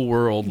real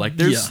world. Like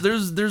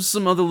there's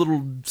some other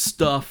little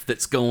stuff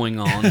that's going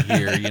on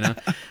here.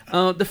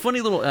 The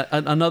funny little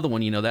another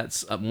one.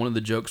 That's one of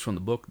the jokes from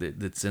the book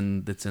that's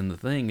in the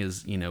thing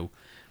is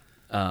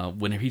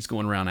when he's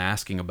going around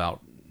asking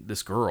about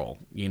this girl,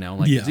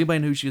 does anybody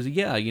know who she is?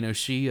 Yeah,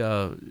 she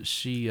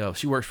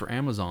works for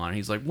Amazon. And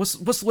he's like, what's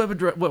the web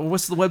address?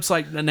 What's the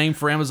website name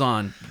for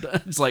Amazon?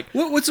 It's like,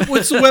 what's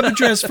the web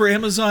address for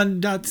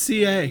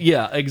Amazon.ca?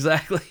 Yeah,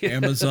 exactly.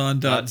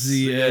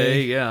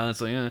 Amazon.ca. Yeah,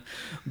 it's like,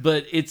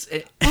 but it's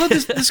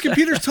this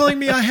computer's telling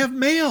me I have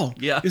mail.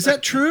 Yeah, is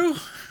that true?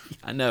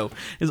 I know.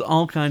 There's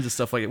all kinds of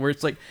stuff like it where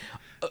it's like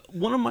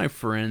one of my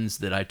friends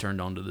that I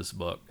turned on to this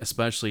book,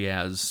 especially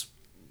as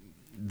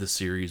the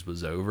series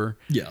was over.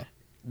 Yeah.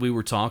 We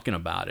were talking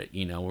about it,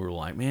 we were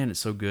like, man,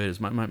 it's so good. It's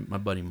my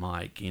buddy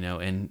Mike,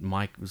 and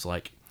Mike was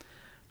like,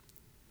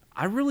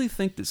 I really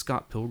think that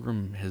Scott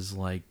Pilgrim has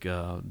like,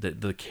 that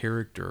the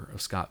character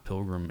of Scott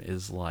Pilgrim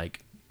is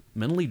like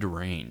mentally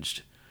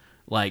deranged.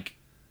 Like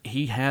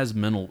he has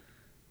mental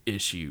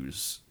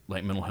issues,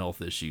 like mental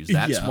health issues.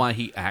 That's why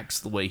he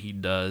acts the way he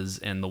does,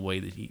 and the way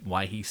that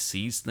why he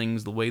sees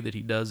things the way that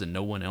he does, and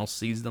no one else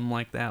sees them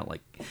like that. Like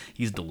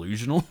he's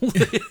delusional.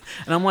 And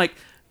I'm like,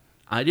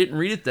 I didn't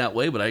read it that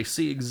way, but I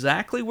see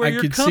exactly where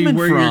you're coming from.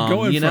 You're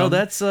going from.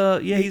 That's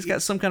he's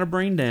got some kind of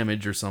brain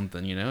damage or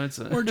something. It's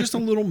or just a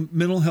little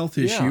mental health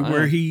issue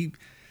where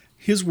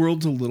his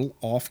world's a little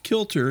off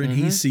kilter, and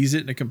he sees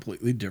it in a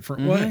completely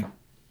different way.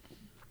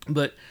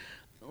 But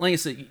like I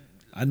said,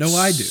 I know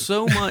I do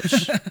so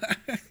much,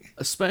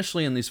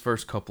 especially in these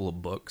first couple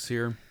of books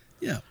here.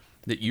 Yeah,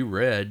 that you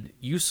read,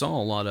 you saw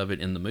a lot of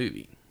it in the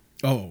movie.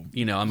 Oh,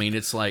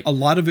 it's like a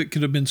lot of it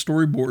could have been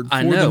storyboard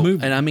for the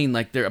movie.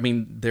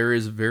 And there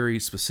is very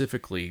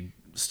specifically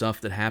stuff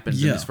that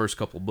happens in these first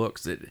couple of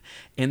books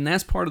and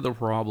that's part of the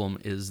problem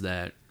is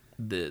that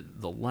the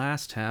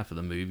last half of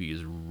the movie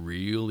is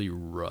really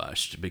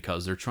rushed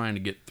because they're trying to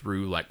get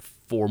through like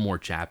 4 more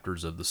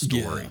chapters of the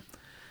story.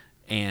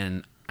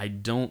 And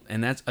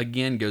that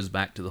again goes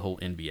back to the whole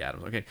Envy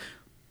Adams. Okay.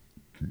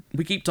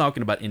 We keep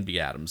talking about Envy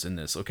Adams in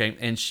this, okay?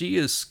 And she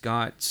is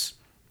Scott's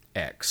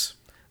ex.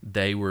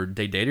 They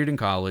dated in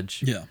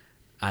college. Yeah.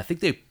 I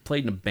think they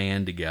played in a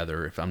band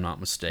together, if I'm not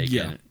mistaken.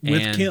 Yeah,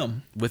 with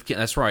Kim. With Kim,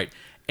 that's right.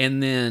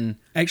 And then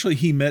actually,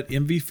 he met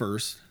Envy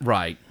first,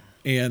 right?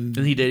 And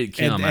he dated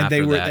Kim and after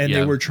they were, that. And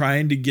they were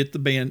trying to get the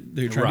band.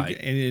 They were trying right.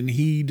 to get, and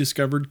he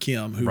discovered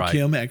Kim, who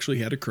Kim actually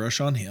had a crush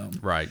on him.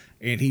 Right.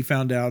 And he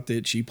found out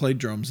that she played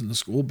drums in the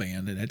school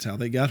band, and that's how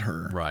they got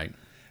her. Right.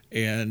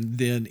 And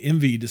then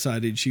Envy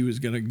decided she was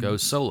going to go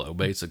solo,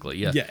 basically.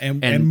 Yeah. Yeah,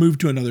 and move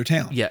to another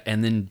town. Yeah,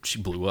 and then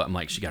she blew up.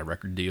 Like, she got a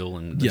record deal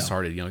and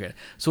started,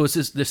 So it's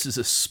this is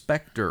a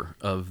specter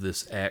of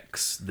this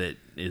ex that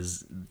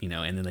is,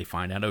 and then they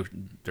find out,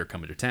 they're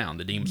coming to town.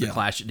 The demon, the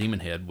Clash at Demon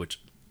Head, which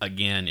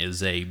again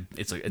is a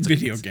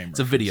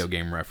video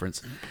game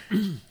reference.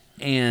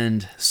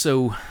 And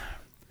so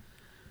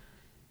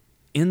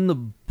in the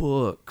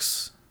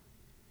books,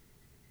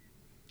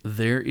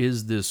 there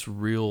is this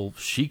real,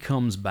 she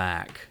comes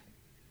back,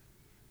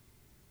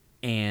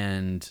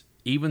 and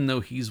even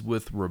though he's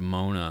with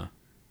Ramona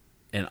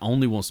and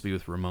only wants to be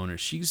with Ramona,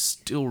 she's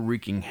still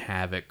wreaking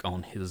havoc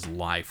on his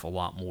life a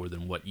lot more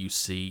than what you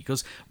see.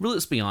 Because really,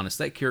 let's be honest,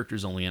 that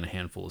character's only in a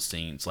handful of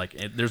scenes. Like,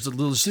 there's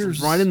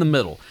right in the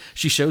middle.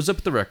 She shows up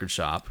at the record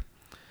shop,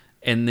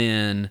 and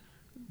then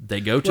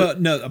they go to... Well,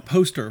 no, a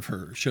poster of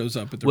her shows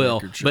up at the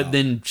record shop. But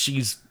then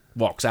she's...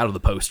 walks out of the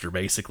poster,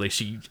 basically.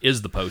 She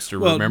is the poster,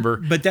 remember?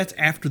 But that's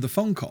after the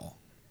phone call.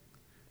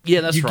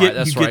 Yeah, that's right.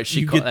 That's right.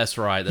 That's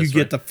right. You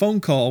get the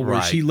phone call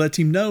where she lets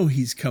him know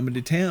he's coming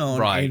to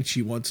town, and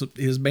she wants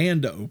his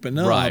band to open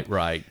up.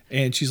 Right.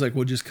 And she's like,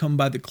 well, just come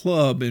by the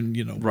club and,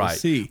 we'll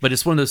see. But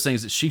it's one of those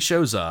things that she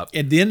shows up.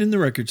 And then in the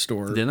record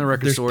store,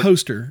 there's a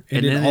poster,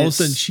 and then all of a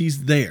sudden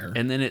she's there.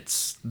 And then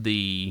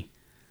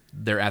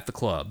they're at the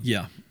club.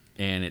 Yeah.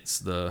 And it's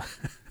the...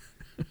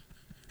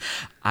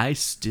 I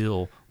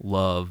still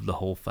love the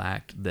whole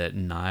fact that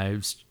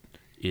Knives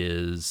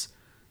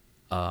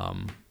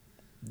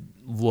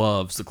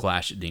loves the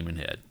Clash at Demon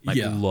Head.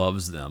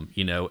 Loves them,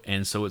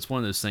 and so it's one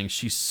of those things.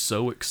 She's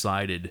so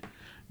excited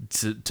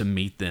to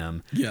meet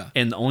them. Yeah.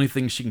 And the only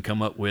thing she can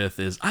come up with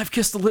is, I've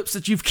kissed the lips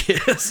that you've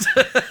kissed.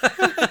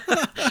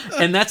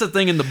 And that's a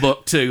thing in the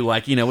book too.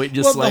 Like, it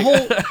just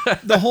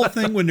the whole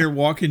thing when they're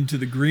walking to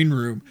the green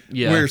room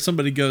where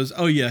somebody goes,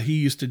 oh yeah, he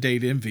used to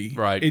date Envy.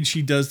 Right. And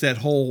she does that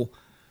whole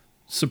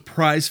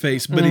surprise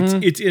face, but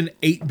it's in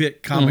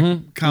 8-bit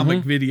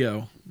comic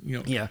video.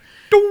 Yeah.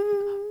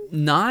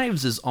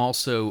 Knives is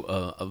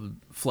also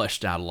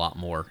fleshed out a lot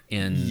more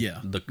in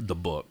the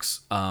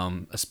books,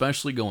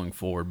 especially going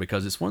forward,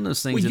 because it's one of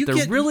those things that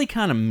they're really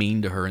kind of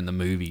mean to her in the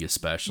movie,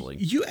 especially.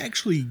 You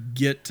actually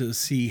get to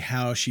see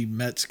how she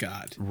met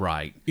Scott,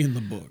 right, in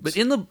the books, but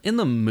in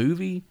the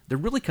movie, they're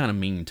really kind of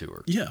mean to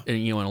her. Yeah, and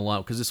in a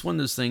lot, because it's one of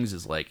those things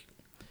is like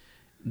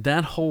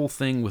that whole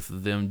thing with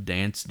them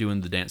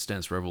doing the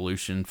Dance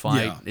Revolution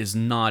fight is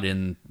not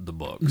in the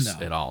books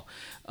at all.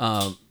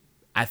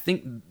 I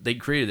think they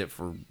created it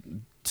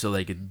so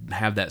they could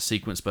have that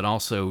sequence, but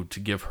also to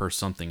give her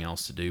something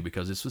else to do,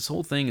 because this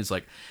whole thing is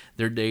like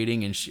they're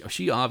dating, and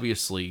she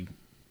obviously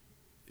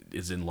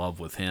is in love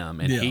with him,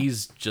 and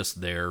he's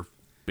just there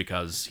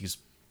because he's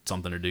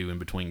something to do in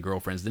between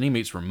girlfriends. Then he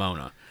meets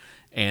Ramona,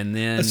 and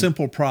then a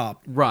simple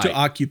prop to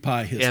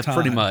occupy his time.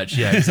 Pretty much,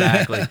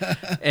 exactly.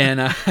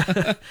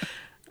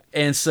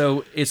 and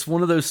so it's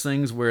one of those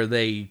things where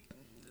they're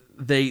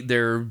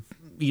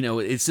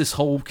it's this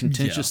whole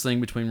contentious thing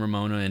between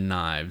Ramona and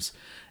Knives.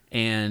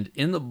 And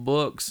in the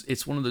books,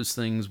 it's one of those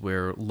things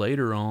where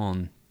later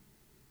on,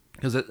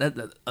 because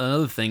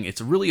another thing, it's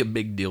really a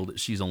big deal that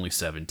she's only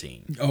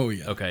 17. Oh,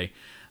 yeah. Okay.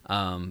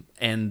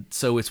 And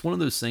so it's one of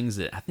those things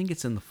that I think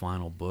it's in the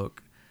final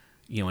book,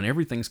 and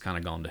everything's kind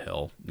of gone to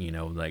hell.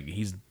 Like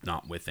he's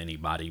not with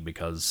anybody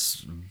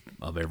because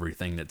of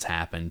everything that's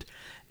happened.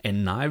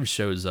 And Knives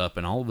shows up,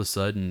 and all of a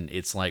sudden,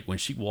 it's like when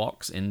she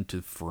walks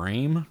into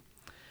frame,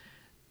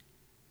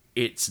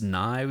 it's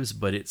Knives,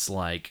 but it's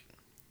like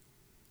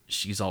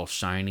she's all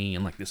shiny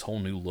and like this whole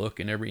new look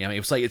and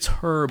it's like it's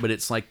her, but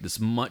it's like this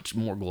much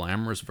more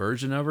glamorous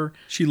version of her.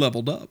 She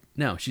leveled up.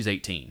 No, she's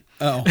 18.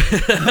 Oh.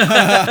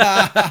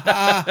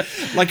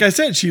 Like I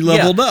said, she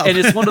leveled up. And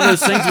it's one of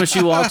those things when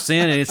she walks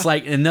in and it's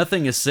like, and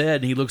nothing is said,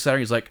 and he looks at her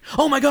and he's like,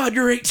 oh my God,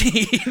 you're 18.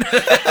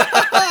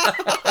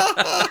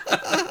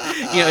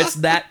 It's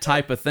that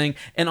type of thing.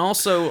 And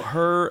also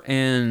her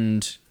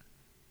and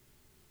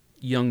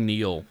young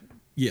Neil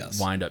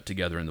wind up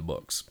together in the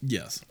books.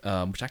 Yes.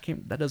 Which I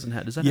can't, that doesn't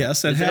have, does that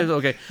yes, have? That happens.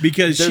 Okay.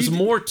 Because there's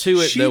more to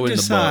it though in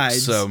the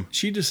books. So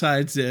she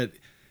decides that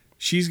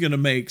she's going to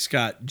make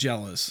Scott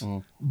jealous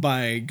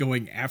by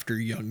going after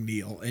young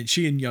Neil, and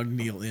she and young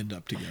Neil end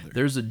up together.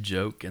 There's a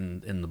joke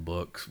in the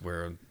books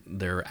where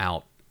they're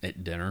out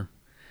at dinner,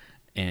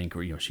 and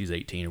she's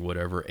 18 or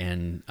whatever,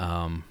 and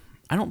I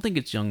don't think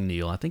it's young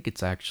Neil. I think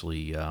it's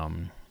actually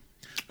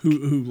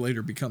who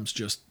later becomes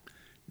just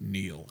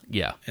Neil.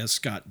 Yeah, as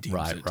Scott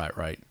deems it.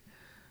 Right.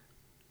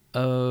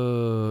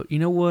 You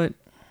know what?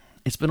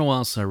 It's been a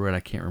while since I read.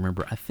 I can't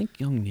remember. I think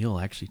young Neil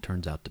actually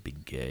turns out to be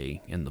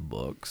gay in the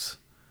books.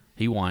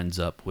 He winds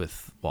up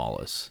with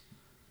Wallace.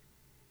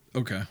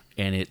 Okay.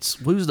 And it's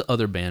who's the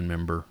other band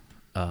member?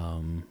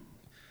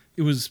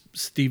 It was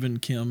Stephen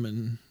Kim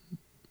and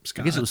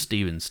Scott. I guess it was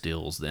Steven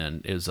Stills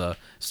then.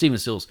 Steven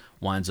Stills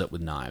winds up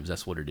with knives.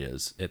 That's what it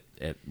is at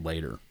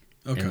later.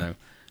 Okay. And,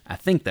 I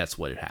think that's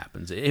what it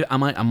happens. I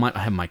might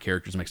have my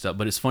characters mixed up,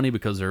 but it's funny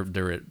because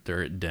they're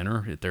at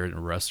dinner, they're in a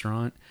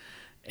restaurant,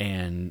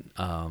 and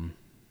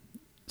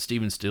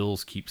Steven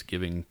Stills keeps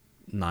giving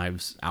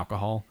Knives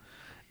alcohol,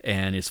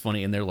 and it's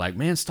funny, and they're like,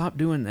 "Man, stop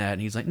doing that,"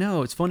 and he's like,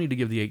 "No, it's funny to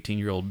give the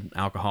 18-year-old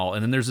alcohol,"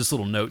 and then there's this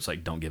little note, it's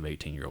like, "Don't give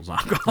 18-year-olds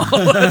alcohol."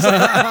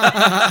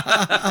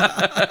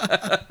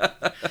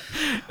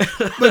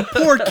 But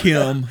poor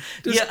Kim.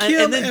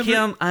 And then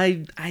Kim,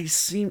 I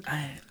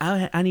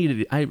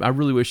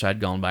really wish I'd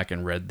gone back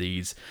and read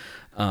these.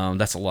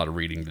 That's a lot of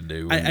reading to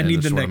do. I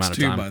need the next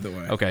two, by the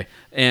way. Okay,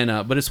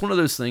 and but it's one of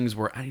those things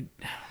where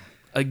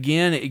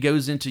it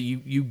goes into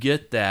you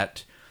get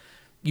that.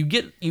 You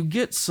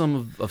get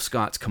some of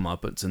Scott's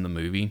comeuppance in the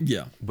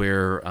movie,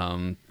 where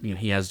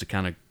he has to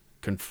kind of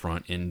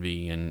confront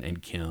Envy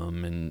and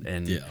Kim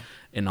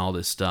and all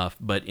this stuff.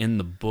 But in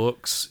the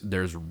books,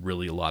 there's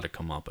really a lot of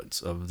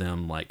comeuppance of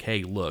them like,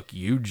 hey, look,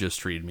 you just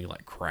treated me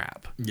like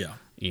crap,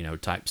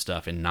 type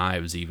stuff. And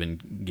Knives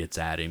even gets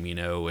at him,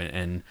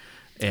 and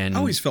I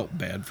always felt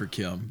bad for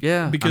Kim,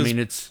 because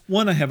it's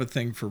one, I have a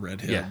thing for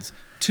redheads.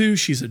 Two,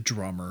 she's a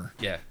drummer.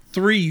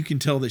 Three, you can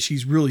tell that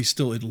she's really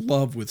still in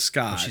love with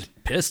Scott. Well, she's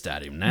pissed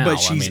at him now. But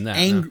she's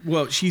angry.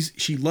 Well,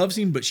 she loves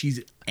him, but she's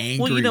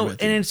angry with him.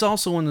 And it's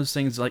also one of those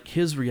things, like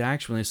his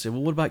reaction when they say,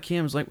 well, what about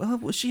Kim? It's like,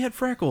 well, she had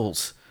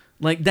freckles.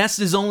 Like, that's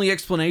his only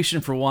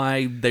explanation for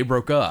why they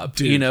broke up.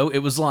 Dude, it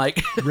was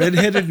like...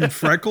 redheaded and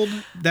freckled?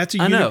 That's a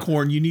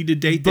unicorn. You need to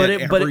date that every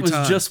time. But it was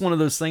just one of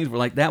those things where,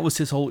 like, that was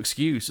his whole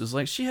excuse. It was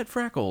like, she had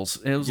freckles.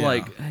 And it was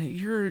like, hey,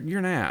 you're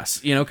an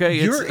ass.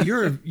 Okay?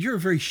 You're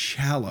very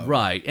shallow.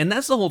 Right. And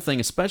that's the whole thing,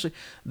 especially...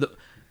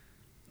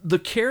 The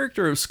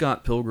character of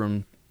Scott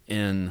Pilgrim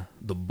in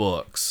the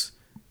books,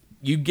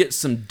 you get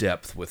some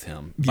depth with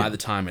him by the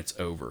time it's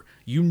over.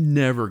 You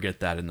never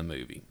get that in the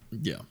movie.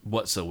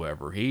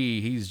 Whatsoever.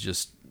 He's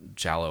just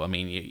shallow. I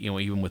mean,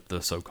 even with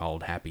the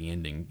so-called happy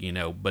ending,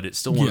 but it's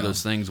still one of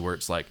those things where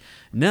it's like,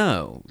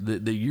 no,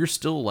 you're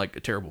still like a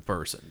terrible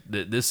person.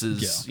 This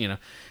is,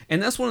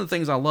 and that's one of the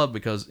things I love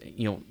because,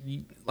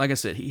 like I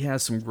said, he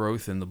has some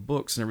growth in the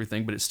books and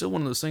everything, but it's still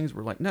one of those things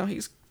where like, no,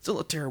 he's still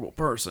a terrible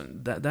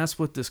person. That's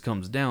what this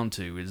comes down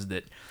to is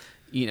that,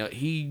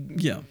 and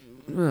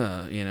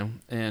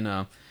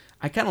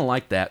I kind of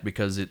like that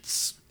because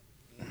it's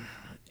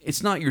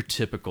not your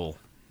typical,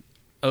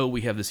 oh,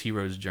 we have this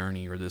hero's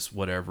journey or this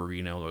whatever,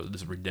 or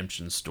this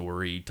redemption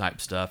story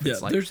type stuff.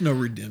 It's like, there's no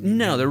redemption.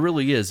 No, there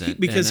really isn't.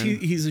 Because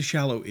he's a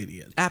shallow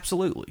idiot.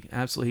 Absolutely.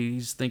 Absolutely.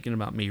 He's thinking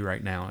about me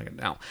right now.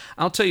 Now,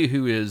 I'll tell you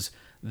who is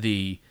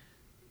the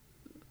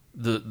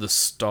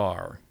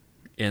star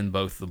in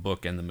both the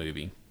book and the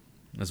movie.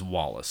 Is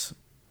Wallace.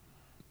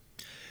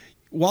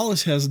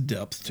 Wallace has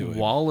depth to it.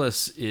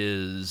 Wallace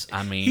is,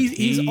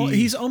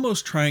 he's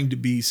almost trying to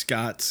be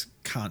Scott's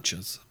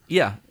conscience.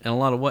 Yeah, in a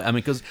lot of ways. I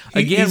mean, because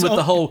again, with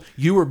the whole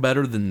 "you were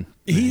better than"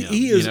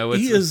 he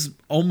is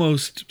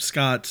almost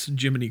Scott's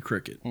Jiminy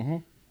Cricket. Mm-hmm.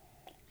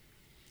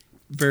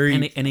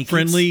 Very and he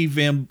friendly,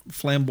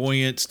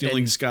 flamboyant,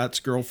 stealing Scott's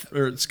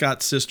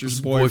Scott's sister's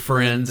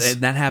boyfriends,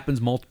 and that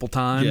happens multiple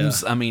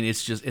times. Yeah. I mean,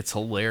 it's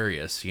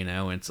hilarious,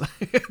 It's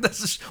that's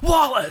just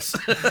Wallace.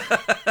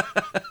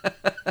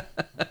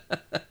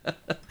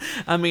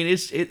 I mean,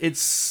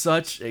 it's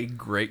such a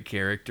great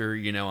character,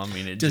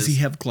 Does he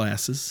have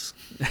glasses?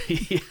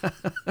 Yeah,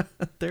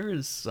 there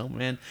is so,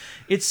 man.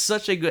 It's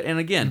such a good, and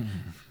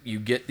again, you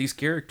get these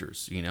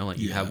characters, like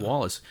you have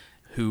Wallace,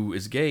 who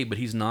is gay, but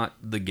he's not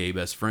the gay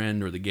best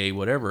friend or the gay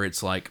whatever.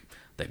 It's like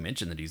they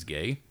mention that he's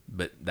gay,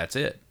 but that's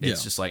it.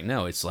 It's just like,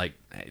 no, it's like,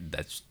 hey,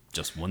 that's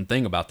just one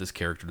thing about this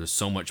character. There's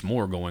so much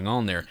more going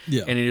on there.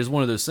 Yeah. And it is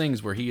one of those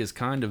things where he is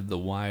kind of the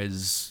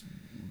wise,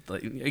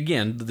 like,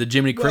 again, the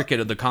Jiminy Cricket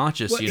of the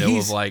conscious,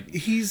 of like,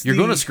 you're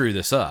going to screw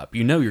this up.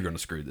 You're going to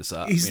screw this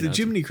up. He's the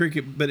Jiminy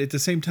Cricket, but at the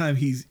same time,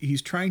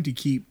 he's trying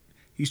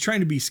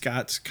to be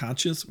Scott's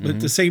conscience, but at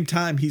the same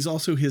time, he's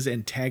also his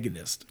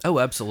antagonist. Oh,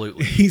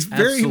 absolutely. He's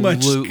very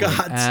much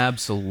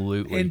Scott's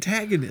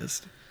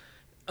antagonist.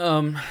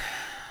 I'm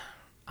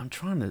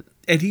trying to...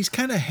 And he's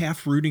kind of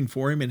half rooting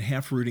for him and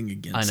half rooting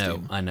against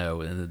him. I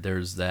know. And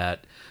there's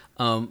that.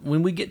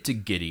 When we get to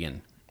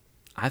Gideon,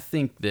 I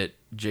think that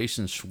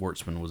Jason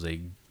Schwartzman was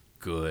a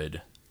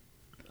good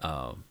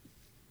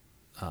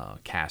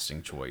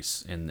casting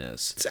choice in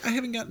this. I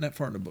haven't gotten that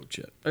far in the book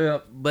yet.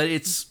 But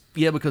it's...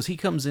 Yeah, because he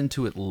comes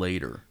into it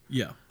later.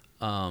 Yeah.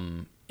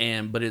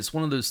 But it's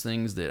one of those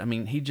things that, I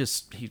mean,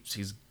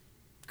 he's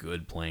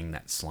good playing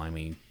that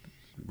slimy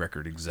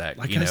record exec.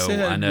 Like I said,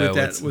 I know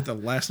with a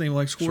last name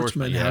like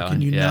Schwartzman, how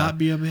can you not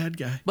be a bad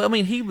guy? But I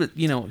mean,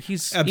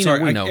 he's. I'm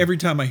sorry. Every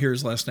time I hear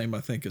his last name,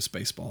 I think of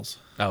Spaceballs.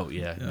 Oh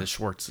yeah, the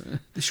Schwartz.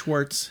 The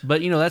Schwartz.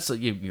 But that's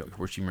of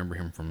course you remember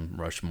him from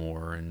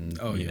Rushmore and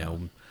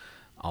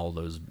all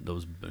those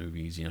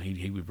movies.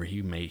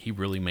 He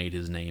really made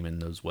his name in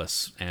those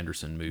Wes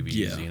Anderson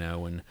movies.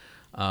 And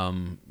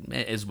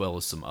as well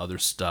as some other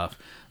stuff.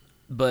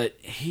 But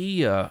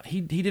he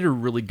did a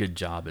really good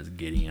job as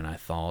Gideon, I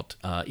thought.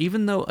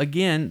 Even though,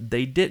 again,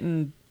 they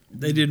didn't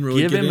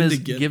really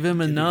give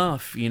him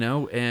enough,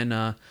 and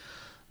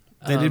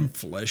they didn't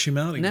flesh him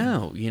out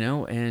again.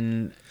 No,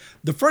 and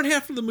the front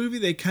half of the movie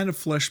they kind of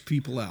fleshed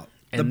people out.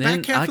 And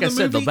then, like I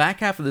said, the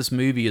back half of this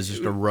movie is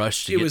just a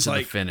rush to get to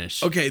the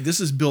finish. Okay, this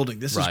is building.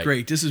 This is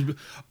great.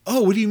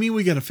 What do you mean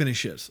we got to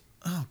finish this?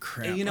 Oh,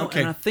 crap.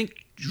 And I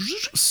think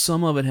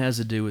some of it has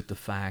to do with the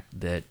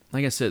fact that,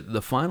 like I said,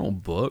 the final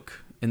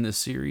book in this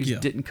series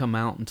didn't come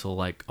out until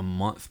like a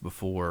month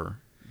before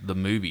the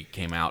movie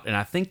came out. And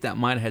I think that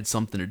might have had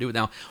something to do with it.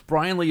 Now,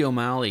 Brian Lee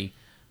O'Malley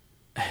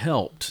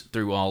helped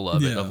through all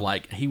of it, of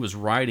like he was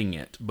writing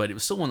it, but it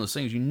was still one of those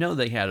things,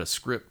 they had a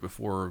script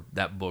before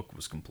that book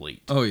was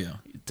complete. Oh yeah,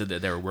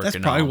 that they were working.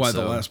 That's probably why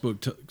the last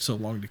book took so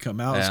long to come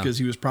out, is because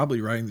he was probably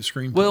writing the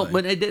screenplay. Well,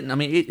 but it didn't. I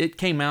mean, it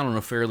came out on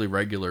a fairly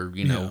regular,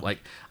 like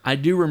I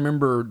do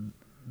remember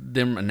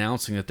them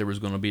announcing that there was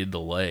going to be a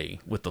delay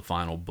with the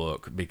final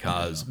book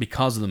because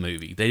of the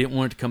movie. They didn't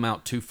want it to come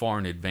out too far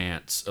in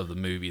advance of the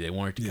movie. They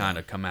wanted it to kind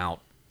of come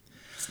out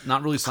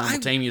not really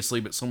simultaneously,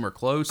 but somewhere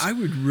close. I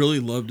would really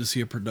love to see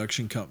a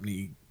production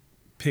company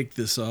pick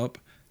this up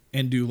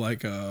and do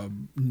like a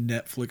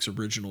Netflix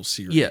original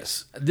series.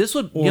 Yes, this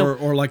would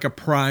or like a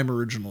Prime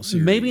original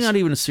series. Maybe not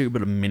even a series,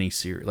 but a mini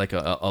series, like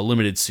a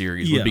limited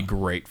series would be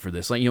great for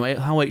this. Like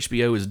how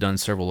HBO has done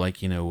several,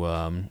 like like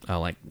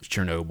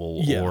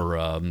Chernobyl or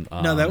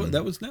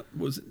that was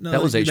HBO.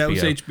 That was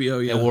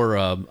HBO, yeah,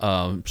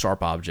 or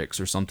Sharp Objects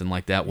or something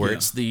like that, where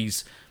it's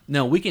these.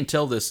 No, we can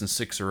tell this in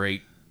 6 or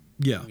 8.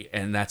 Yeah,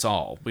 and that's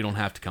all. We don't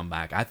have to come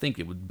back. I think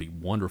it would be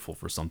wonderful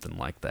for something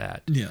like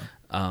that. Yeah.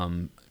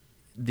 I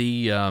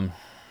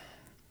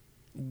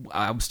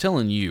was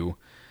telling you,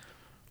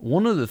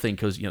 one of the things,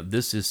 because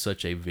this is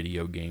such a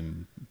video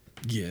game,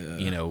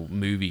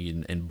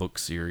 movie and book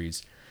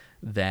series,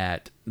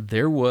 that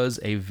there was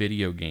a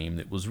video game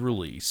that was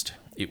released.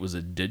 It was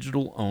a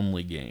digital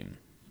only game.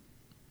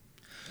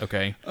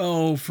 Okay.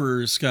 Oh,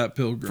 for Scott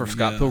Pilgrim. For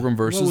Scott Pilgrim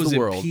versus the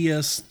World.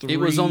 PS3. It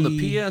was on the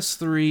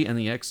PS3 and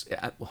the X.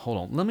 Hold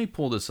on, let me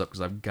pull this up because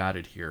I've got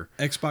it here.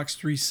 Xbox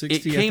 360.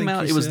 It came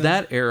out. It was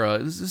that era.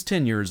 This is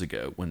 10 years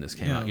ago when this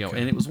came out. Okay.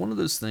 And it was one of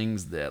those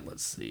things that.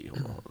 Let's see.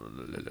 Hold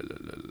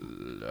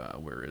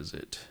on. Where is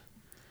it?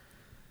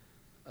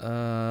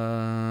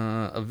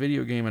 A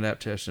video game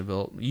adaptation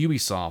developed.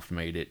 Ubisoft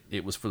made it.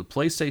 It was for the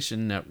PlayStation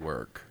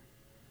Network.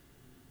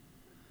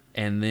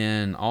 And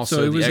then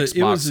also the Xbox Live.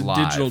 It was a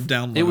digital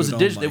download.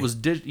 It was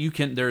you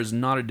can. There is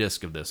not a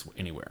disc of this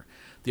anywhere.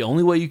 The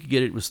only way you could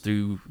get it was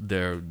through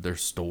their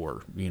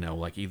store.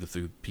 Like either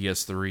through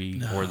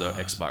PS3 or the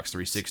Xbox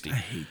 360. I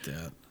hate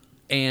that.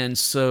 And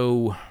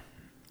so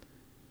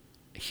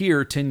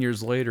here, 10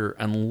 years later,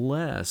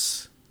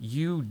 unless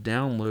you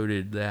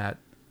downloaded that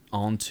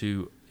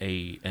onto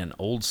an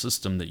old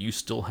system that you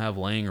still have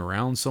laying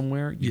around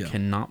somewhere, you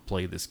cannot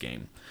play this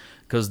game.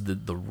 Because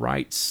the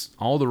rights,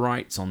 all the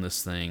rights on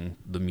this thing,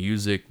 the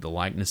music, the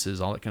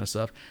likenesses, all that kind of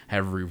stuff,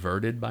 have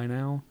reverted by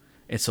now,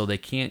 and so they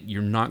can't.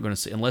 You're not going to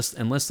see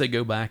unless they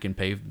go back and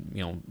pay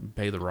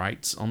the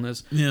rights on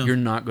this. Yeah. You're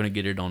not going to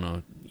get it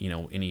on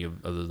any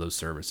of those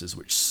services,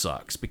 which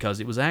sucks because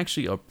it was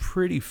actually a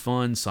pretty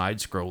fun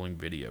side-scrolling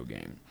video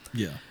game.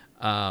 Yeah.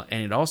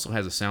 And it also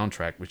has a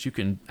soundtrack, which you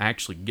can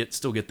actually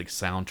still get the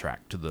soundtrack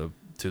to the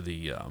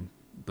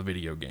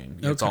video game.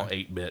 Okay. It's all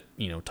 8-bit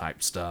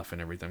type stuff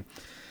and everything.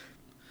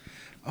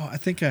 Oh, I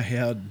think I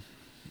had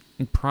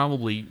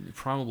probably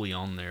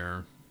on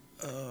there.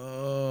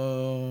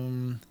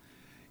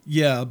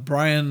 Yeah,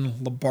 Brian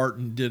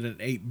LeBarton did an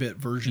 8-bit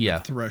version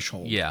of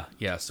Threshold. Yeah.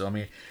 So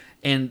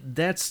and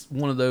that's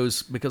one of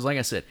those because, like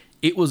I said,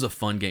 it was a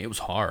fun game. It was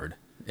hard.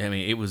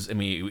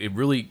 It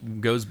really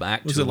goes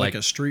back to was it like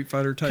a Street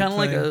Fighter type kind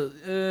of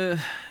thing? Like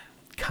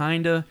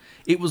kinda.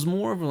 It was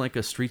more of like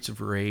a Streets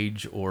of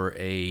Rage or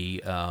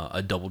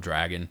a Double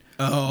Dragon,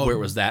 where it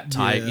was that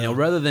type,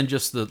 rather than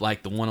just the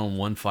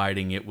one-on-one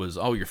fighting. It was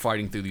you're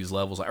fighting through these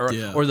levels, or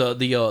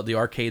the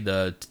arcade,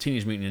 the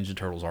Teenage Mutant Ninja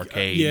Turtles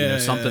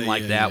arcade, something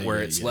like that,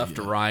 where it's left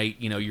to right.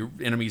 Your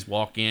enemies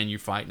walk in, you're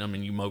fighting them,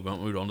 and you move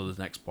on to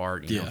the next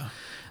part.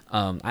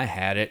 I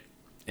had it,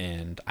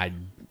 and I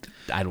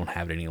don't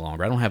have it any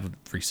longer. I don't have a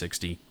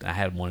 360. I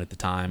had one at the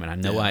time, and I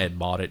know I had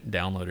bought it,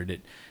 downloaded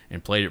it,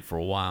 and played it for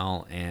a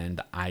while,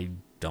 and I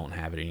don't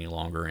have it any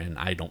longer, and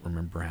I don't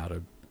remember how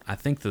to. I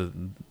think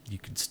you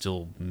could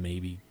still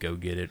maybe go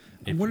get it.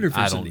 I wonder if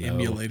there's an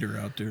emulator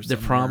out there somewhere.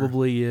 There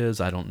probably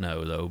is. I don't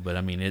know, though, but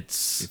I mean,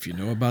 it's... If you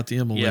know about the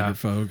emulator,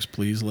 folks,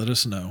 please let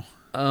us know.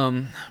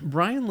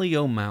 Brian Lee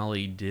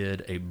O'Malley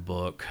did a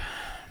book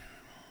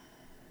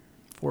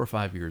 4 or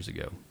 5 years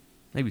ago,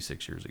 maybe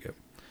 6 years ago,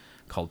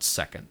 called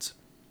Seconds.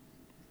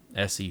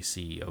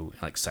 SECO,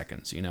 like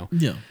seconds,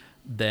 Yeah.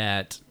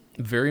 That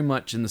very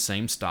much in the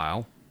same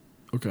style.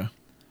 Okay.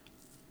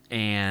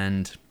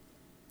 And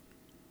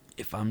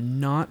if I'm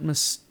not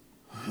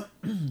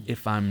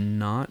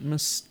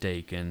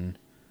mistaken,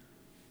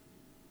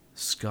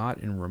 Scott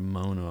and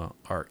Ramona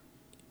are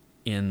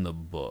in the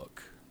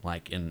book,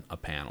 like in a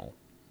panel.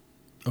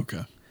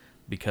 Okay.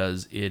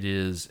 because it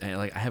is,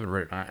 like, I haven't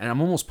read it, and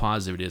I'm almost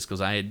positive it is, because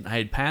I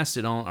had passed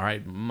it on. All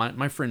right,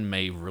 my friend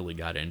Maeve really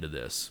got into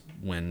this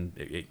when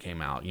it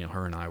came out. You know,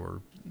 her and I were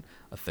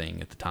a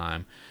thing at the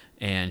time,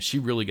 and she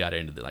really got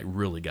into it, like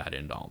really got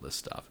into all this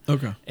stuff.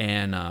 Okay.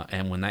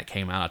 And when that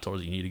came out, I told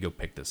her, you need to go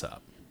pick this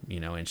up. You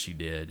know, and she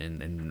did,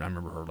 and I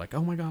remember her like,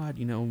 oh my God,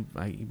 you know,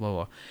 blah,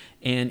 blah.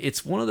 And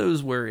it's one of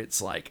those where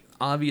it's like,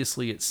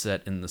 obviously it's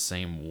set in the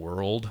same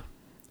world,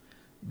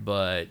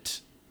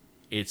 but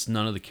it's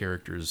none of the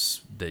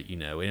characters that you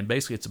know, and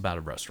basically it's about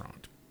a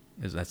restaurant.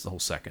 That's the whole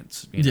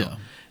seconds, you know.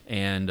 Yeah.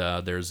 And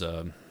there's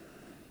a,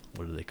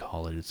 what do they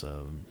call it? It's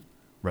a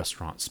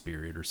restaurant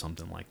spirit or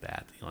something like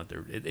that. You know,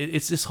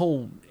 it's this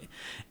whole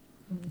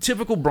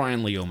typical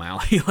Brian Lee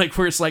O'Malley, like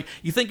where it's like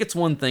you think it's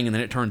one thing and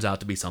then it turns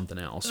out to be something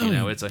else. You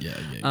know, it's a.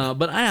 Yeah.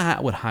 But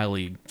I would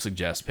highly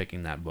suggest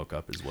picking that book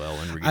up as well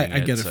and reading it. I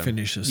got to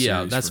finish this.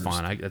 Yeah, that's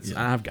first. Fine.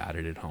 I've got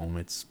it at home.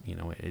 It's, you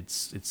know,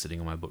 it's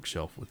sitting on my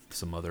bookshelf with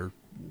some other,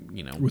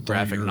 you know, with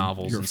graphic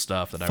novels and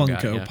stuff that I've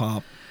got. Funko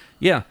Pop.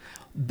 Yeah.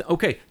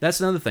 Okay, that's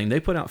another thing. They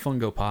put out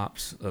Funko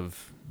Pops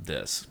of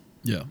this.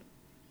 Yeah.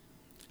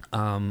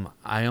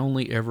 I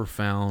only ever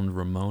found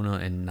Ramona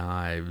and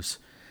Knives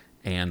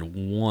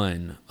and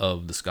one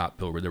of the Scott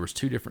Pilgrim. There was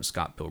two different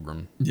Scott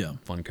Pilgrim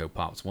Funko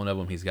Pops. One of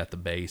them, he's got the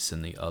base,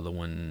 and the other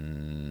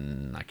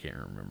one, I can't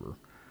remember.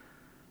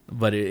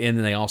 But and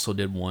then they also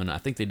did one. I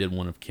think they did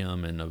one of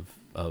Kim and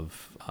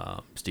of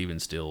Steven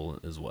Still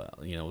as well.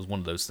 You know, it was one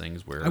of those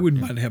things where I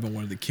wouldn't mind having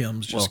one of the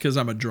Kims just because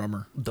I'm a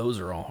drummer. Those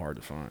are all hard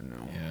to find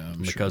now. Yeah,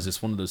 because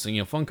it's one of those things.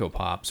 You know, Funko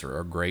Pops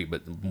are great,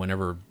 but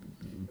whenever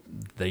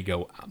they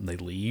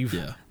leave.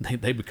 Yeah.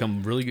 They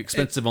become really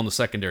expensive on the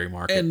secondary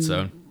market. And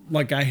so,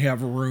 like, I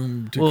have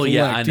room to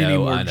collect any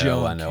more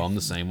junk. I know. I'm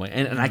the same way.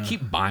 And I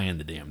keep buying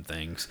the damn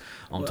things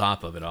on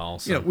top of it all.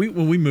 So. Yeah,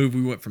 when we moved,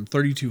 we went from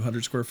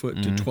 3,200 square foot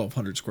to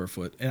 1,200 square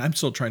foot. And I'm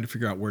still trying to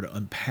figure out where to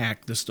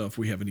unpack the stuff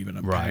we haven't even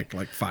unpacked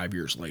like 5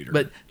 years later.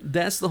 But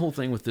that's the whole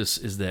thing with this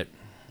is that,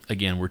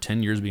 again, we're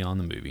 10 years beyond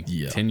the movie.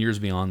 Yeah. 10 years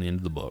beyond the end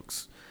of the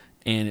books.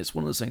 And it's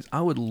one of those things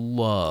I would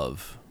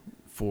love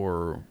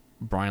for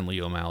Brian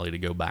Lee O'Malley to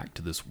go back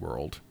to this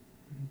world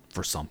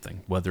for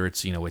something, whether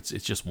it's, you know, it's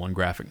just one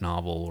graphic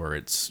novel or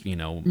it's, you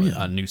know,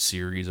 a new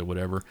series or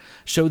whatever.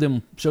 Show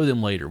them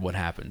later what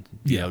happened.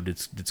 You know, did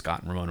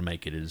Scott and Ramona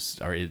make it?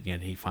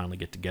 Did he finally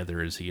get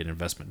together? Is he an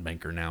investment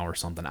banker now or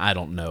something? I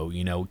don't know.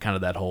 You know, kind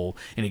of that whole,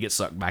 and he gets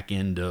sucked back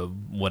into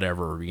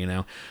whatever. You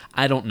know,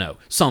 I don't know.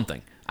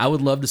 Something. I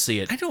would love to see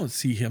it. I don't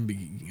see him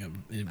being.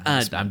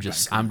 I'm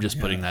just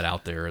putting that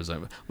out there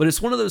but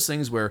it's one of those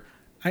things where.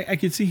 I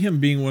could see him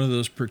being one of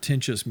those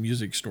pretentious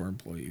music store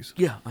employees.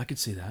 Yeah, I could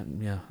see that.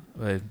 Yeah,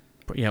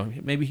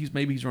 maybe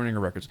he's running a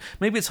records.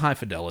 Maybe it's High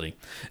Fidelity.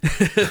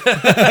 So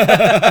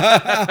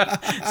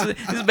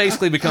it's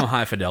basically become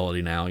High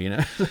Fidelity now. You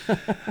know.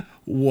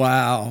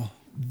 Wow.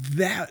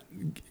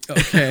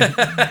 Okay.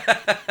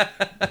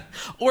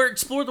 Or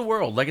explore the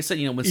world. Like I said,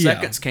 you know, when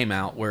Seconds came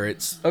out, where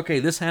it's, okay,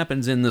 this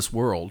happens in this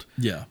world.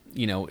 Yeah.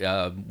 You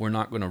know, we're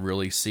not going to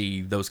really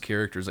see those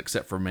characters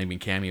except for maybe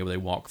cameo. They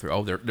walk through,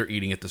 oh, they're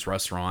eating at this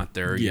restaurant.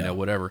 They're, you know,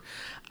 whatever.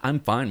 I'm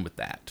fine with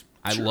that.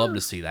 I love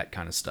to see that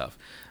kind of stuff.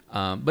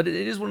 But it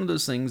is one of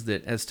those things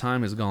that as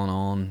time has gone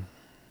on,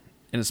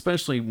 and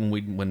especially when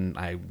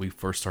we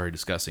first started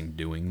discussing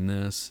doing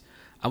this,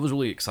 I was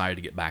really excited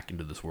to get back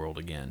into this world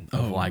again.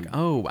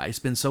 It's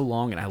been so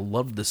long and I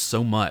loved this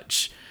so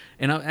much.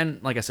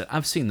 And like I said,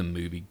 I've seen the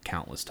movie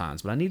countless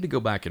times, but I need to go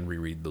back and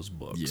reread those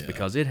books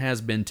because it has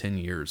been 10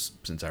 years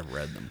since I've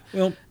read them.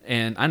 Well,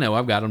 and I know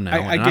I've got them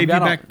now. I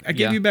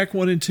gave you back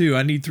 1 and 2.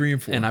 I need 3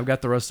 and 4. And I've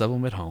got the rest of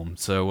them at home.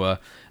 So,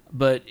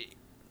 but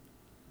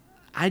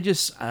I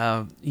just,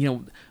 you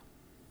know,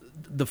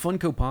 the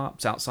Funko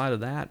Pops outside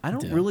of that, I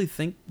don't really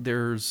think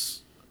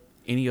there's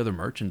any other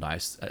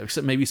merchandise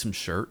except maybe some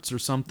shirts or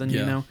something,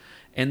 you know?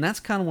 And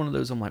that's kind of one of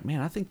those, I'm like, man,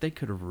 I think they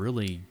could have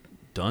really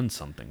done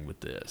something with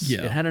this.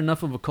 Yeah. It had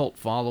enough of a cult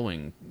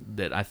following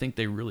that I think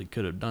they really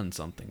could have done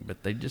something,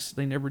 but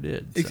they never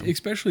did. So.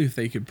 Especially if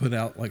they could put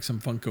out like some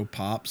Funko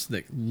Pops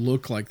that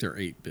look like they're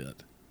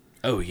 8-bit.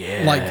 Oh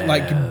yeah,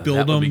 like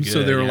build them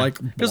so they're like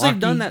blocky. Because they've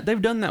done that.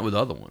 They've done that with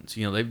other ones.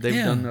 You know, they've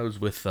done those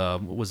with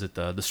what was it?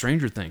 The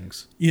Stranger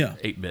Things. Yeah,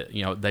 8-bit.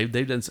 You know, they've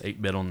done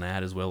 8-bit on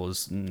that as well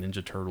as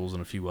Ninja Turtles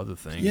and a few other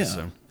things. Yeah.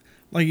 So.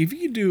 Like if you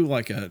could do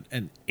like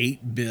an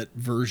 8-bit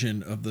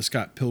version of the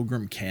Scott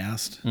Pilgrim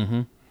cast.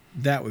 Mm-hmm.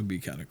 That would be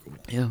kind of cool.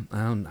 Yeah,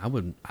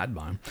 I'd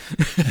buy them.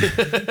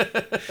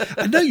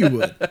 I know you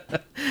would.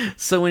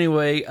 So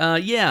anyway,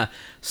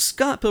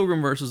 Scott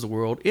Pilgrim versus the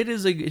World. It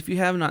is if you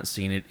have not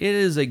seen it, it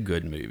is a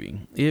good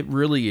movie. It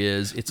really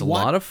is. It's a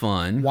lot of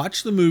fun.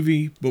 Watch the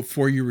movie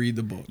before you read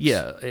the books.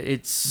 Yeah,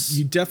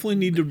 you definitely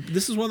need to.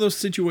 This is one of those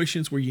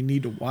situations where you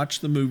need to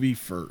watch the movie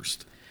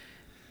first,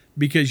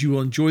 because you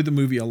will enjoy the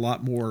movie a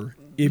lot more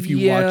if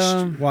you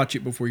watch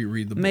it before you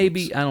read the books.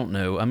 Maybe, I don't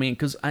know. I mean,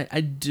 because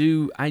I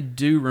do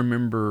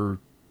remember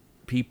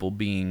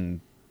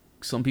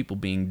some people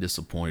being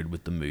disappointed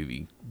with the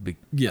movie.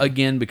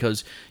 Again,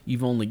 because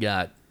you've only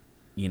got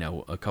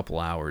a couple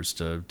hours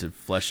to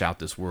flesh out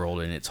this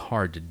world, and it's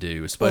hard to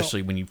do,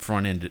 especially when you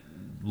front end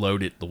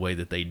load it the way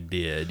that they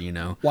did.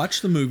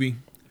 Watch the movie,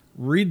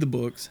 read the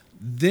books,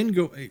 then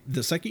go.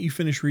 The second you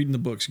finish reading the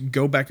books,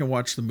 go back and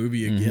watch the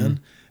movie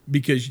again,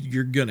 because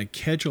you're gonna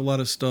catch a lot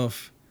of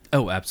stuff.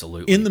 Oh,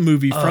 absolutely. In the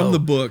movie from the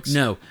books.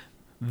 No,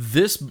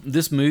 this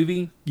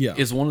movie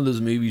is one of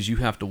those movies you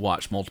have to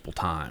watch multiple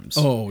times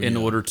in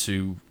order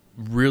to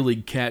really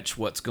catch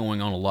what's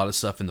going on, a lot of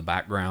stuff in the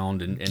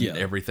background and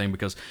everything,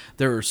 because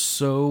there are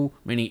so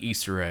many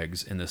Easter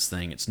eggs in this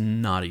thing. It's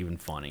not even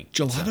funny.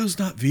 Gelato's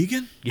not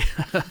vegan? Yeah.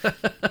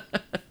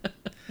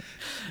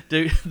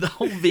 Dude, the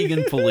whole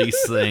vegan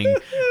police thing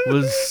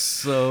was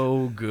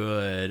so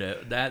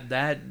good.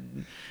 That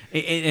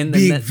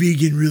being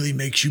vegan really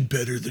makes you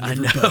better than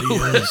everybody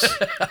else.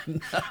 I know.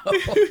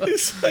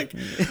 It's like,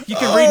 you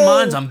can read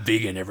minds. I'm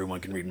vegan. Everyone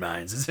can read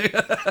minds.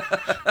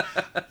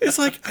 It's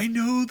like, I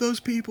know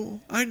those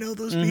people.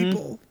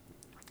 People.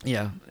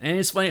 Yeah, and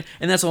it's funny,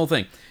 and that's the whole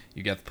thing.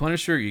 You got the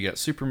Punisher, you got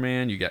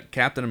Superman, you got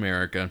Captain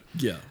America.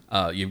 Yeah.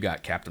 You've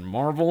got Captain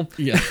Marvel.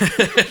 Yeah.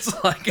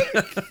 It's like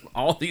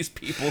all these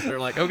people, they're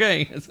like,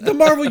 okay. The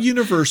Marvel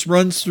Universe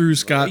runs through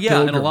Scott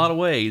Pilgrim. In a lot of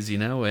ways,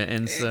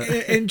 and so.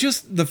 And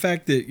just the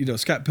fact that,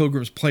 Scott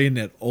Pilgrim's playing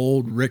that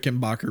old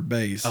Rickenbacker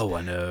bass. Oh,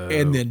 I know.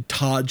 And then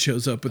Todd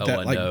shows up with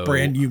that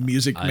brand new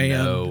Music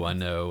Man. I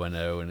know.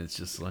 And it's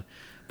just like,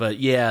 but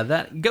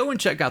yeah, go and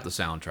check out the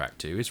soundtrack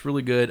too. It's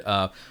really good.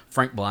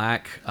 Frank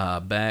Black,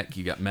 Beck.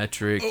 You got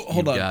Metric.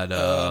 Hold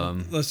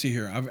on. Let's see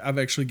here. I've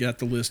actually got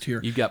the list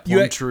here. You've got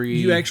Plumtree.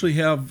 You actually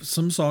have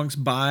some songs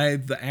by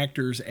the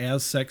actors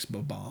as Sex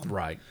Bob-omb.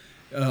 Right.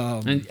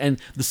 And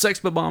the Sex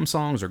Bob-omb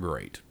songs are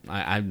great.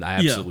 I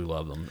absolutely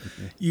love them.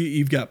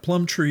 You've got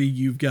Plumtree.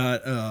 You've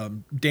got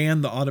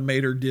Dan the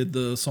Automator did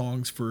the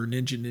songs for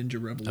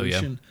Ninja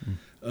Revolution. Oh, yeah.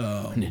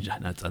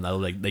 Ninja. I know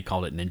they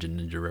called it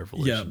Ninja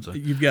Revolution. Yeah, so.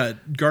 You've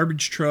got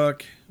Garbage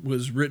Truck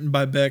was written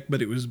by Beck,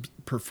 but it was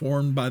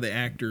performed by the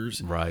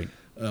actors. Right.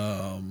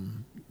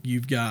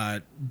 You've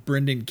got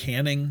Brendan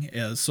Canning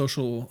as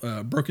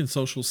Broken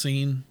Social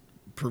Scene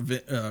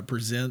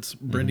presents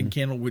Brendan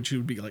Canning, which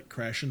would be like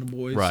Crashing the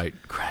Boys. Right,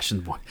 Crashing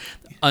the Boys.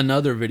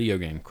 Another video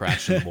game,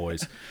 Crashing the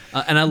Boys.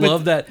 And I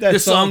love that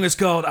this song is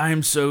called I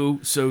Am So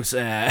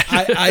Sad.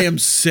 I am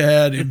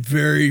sad and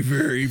very,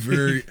 very,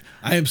 very...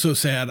 I am so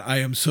sad. I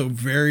am so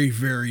very,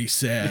 very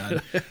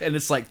sad. And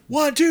it's like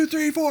 1, 2,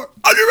 3, 4.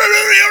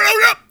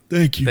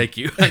 Thank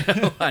you.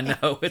 I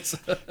know.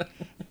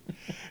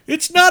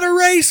 It's not a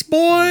race,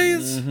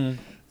 boys.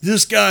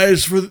 This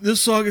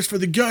song is for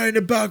the guy in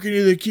the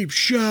balcony that keeps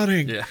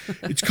shouting. Yeah.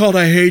 It's called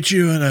I Hate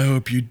You and I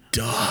Hope You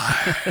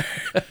Die.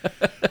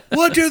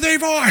 1, 2, 3,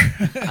 4.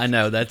 I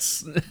know,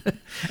 that's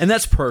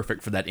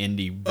perfect for that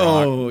indie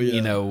rock. Oh,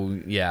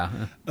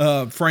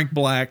 yeah. Frank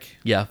Black.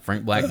 Yeah,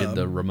 Frank Black did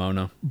the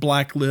Ramona.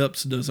 Black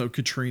Lips does O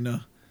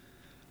Katrina.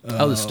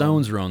 The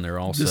Stones are on there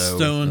also. The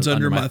Stones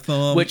Under My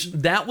Thumb. Which,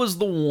 that was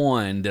the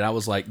one that I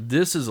was like,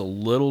 this is a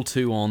little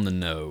too on the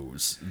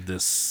nose.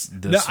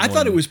 I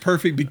thought it was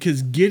perfect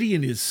because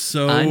Gideon is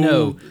so... I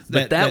know.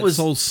 But that was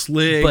so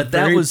slick, but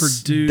that was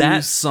produced.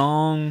 That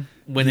song...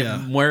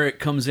 Where it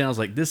comes in, I was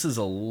like, this is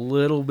a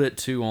little bit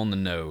too on the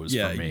nose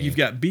for me. You've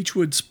got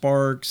Beachwood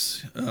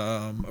Sparks.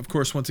 Of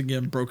course, once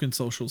again, Broken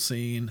Social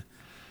Scene.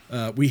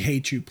 We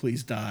Hate You,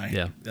 Please Die.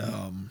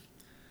 Yeah.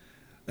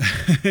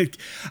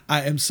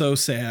 I am so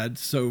sad.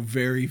 So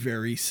very,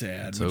 very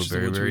sad. So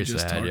very, very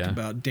sad, talked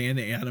about. Dan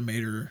the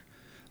Animator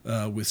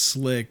with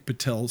Slick,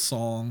 Patel's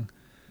song.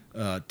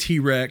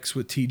 T-Rex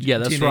with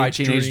that's right.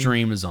 Teenage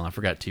Dream is on. I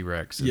forgot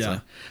T-Rex.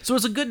 So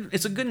it's a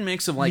good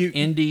mix of like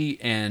indie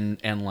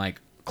and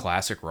like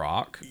classic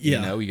rock.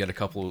 Yeah. You got a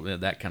couple of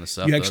that kind of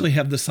stuff. You actually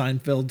have the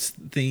Seinfeld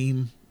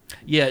theme.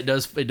 Yeah, it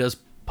does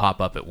pop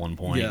up at one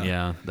point.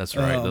 Yeah, that's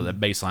right. That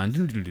bass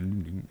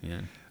line.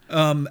 Yeah.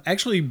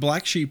 Actually,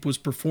 Black Sheep was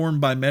performed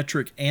by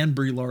Metric and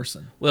Brie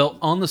Larson. Well,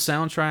 on the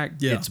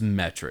soundtrack, it's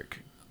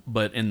Metric,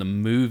 but in the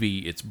movie,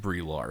 it's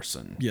Brie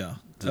Larson. Yeah,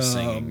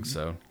 singing.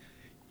 So.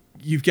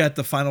 You've got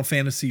the Final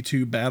Fantasy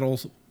II battle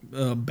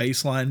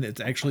bass line.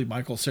 It's actually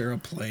Michael Cera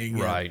playing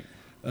it. Right.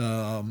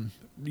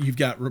 You've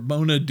got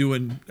Ramona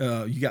doing...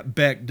 you got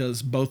Beck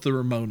does both the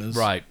Ramonas.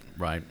 Right.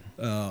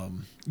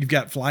 You've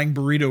got Flying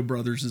Burrito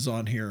Brothers is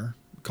on here,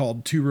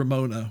 called To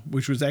Ramona,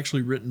 which was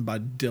actually written by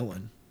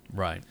Dylan.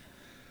 Right.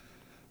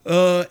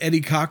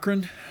 Eddie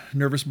Cochran,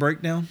 Nervous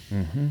Breakdown.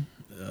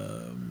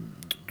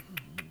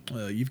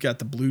 You've got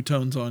the Blue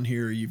Tones on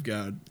here. You've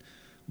got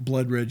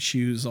Blood Red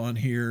Shoes on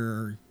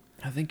here.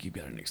 I think you've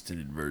got an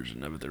extended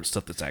version of it. There's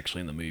stuff that's actually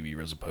in the movie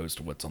as opposed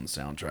to what's on the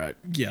soundtrack.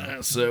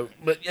 Yeah. So,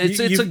 but it's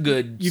a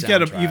good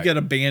soundtrack. You've got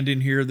a band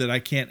in here that I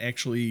can't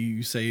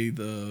actually say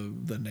the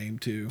name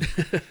to.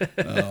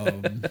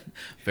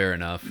 Fair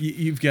enough.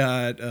 You've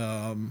got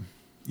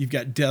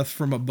Death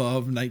from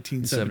Above,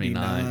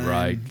 1979.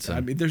 Right. So,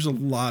 I mean, there's a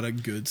lot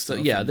of good stuff.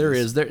 So yeah, there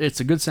is.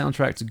 It's a good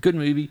soundtrack. It's a good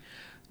movie,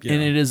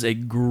 and it is a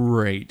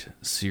great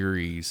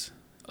series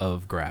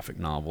of graphic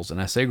novels,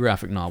 and I say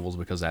graphic novels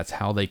because that's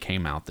how they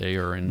came out. They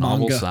are in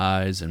novel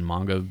size and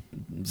manga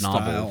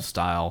novel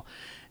style,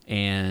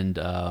 and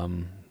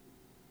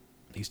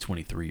he's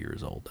 23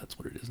 years old. That's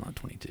what it is, not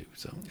 22.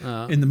 So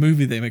in the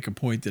movie, they make a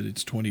point that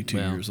it's 22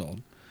 years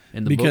old.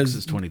 In the books,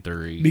 it's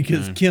 23.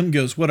 Because Kim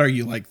goes, "What are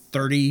you, like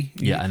 30?"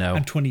 Yeah, I know.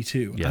 I'm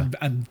 22. Yeah.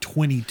 I'm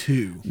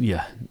 22.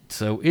 Yeah.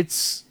 So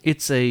it's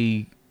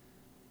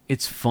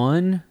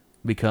fun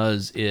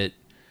because it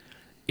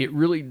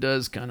really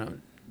does kind of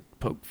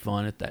poke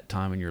fun at that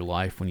time in your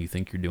life when you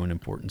think you're doing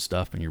important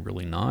stuff and you're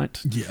really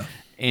not. Yeah.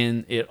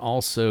 And it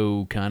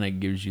also kind of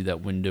gives you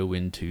that window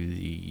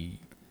into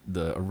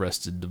the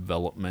arrested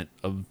development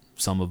of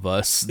some of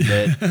us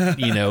that,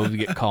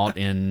 get caught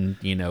in,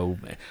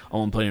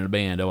 I'm playing in a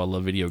band. Oh, I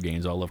love video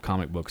games. Oh, I love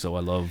comic books. Oh, I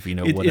love,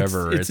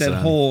 whatever. It's that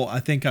whole, I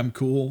think I'm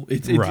cool.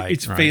 It's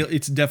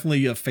It's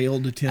definitely a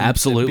failed attempt.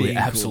 Absolutely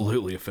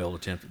a failed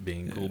attempt at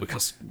being cool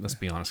because, let's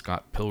be honest,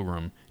 Scott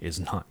Pilgrim is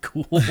not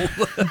cool.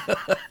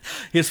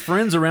 His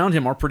friends around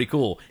him are pretty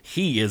cool.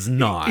 He is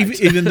not.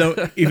 Even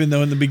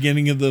though in the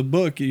beginning of the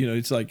book,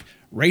 it's like,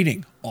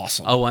 rating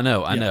awesome. Oh, I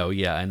know, and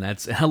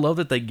I love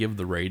that they give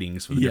the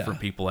ratings for the different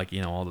people, like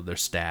all of their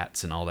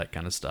stats and all that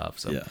kind of stuff.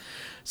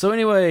 So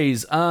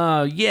anyways,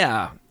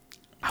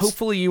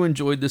 hopefully you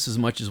enjoyed this as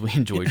much as we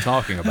enjoyed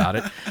talking about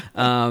it.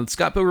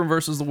 Scott Pilgrim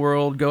vs. the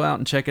World. Go out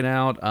and check it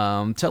out.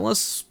 Tell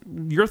us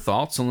your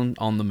thoughts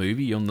on the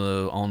movie, on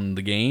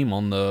the game,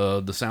 on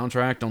the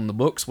soundtrack, on the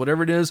books,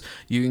 whatever it is.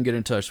 You can get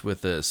in touch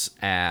with us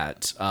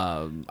at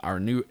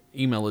our new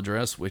email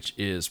address, which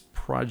is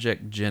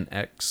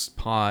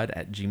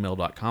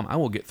projectgenxpod@gmail.com. I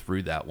will get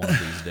through that one of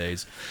these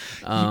days.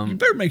 You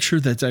better make sure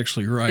that's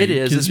actually right. It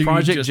is. It's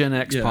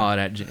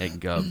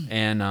projectgenxpod@gov.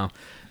 And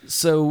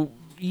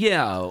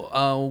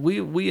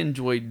we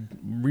enjoyed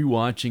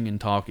rewatching and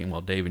talking.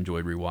 Well, Dave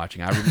enjoyed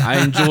rewatching.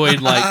 I enjoyed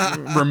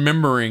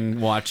remembering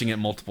watching it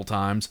multiple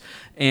times.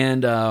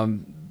 And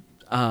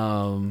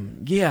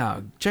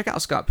check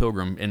out Scott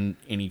Pilgrim in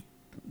any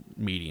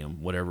medium,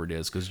 whatever it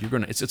is, because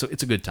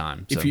it's a good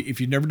time. So. If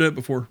you've never done it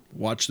before,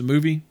 watch the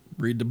movie,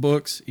 read the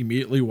books,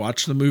 immediately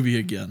watch the movie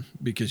again,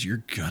 because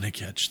you're gonna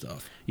catch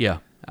stuff. Yeah,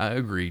 I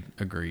agreed.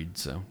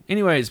 So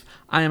anyways,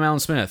 I am Alan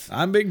Smith.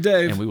 I'm Big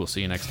Dave, and we will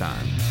see you next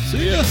time.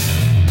 See ya.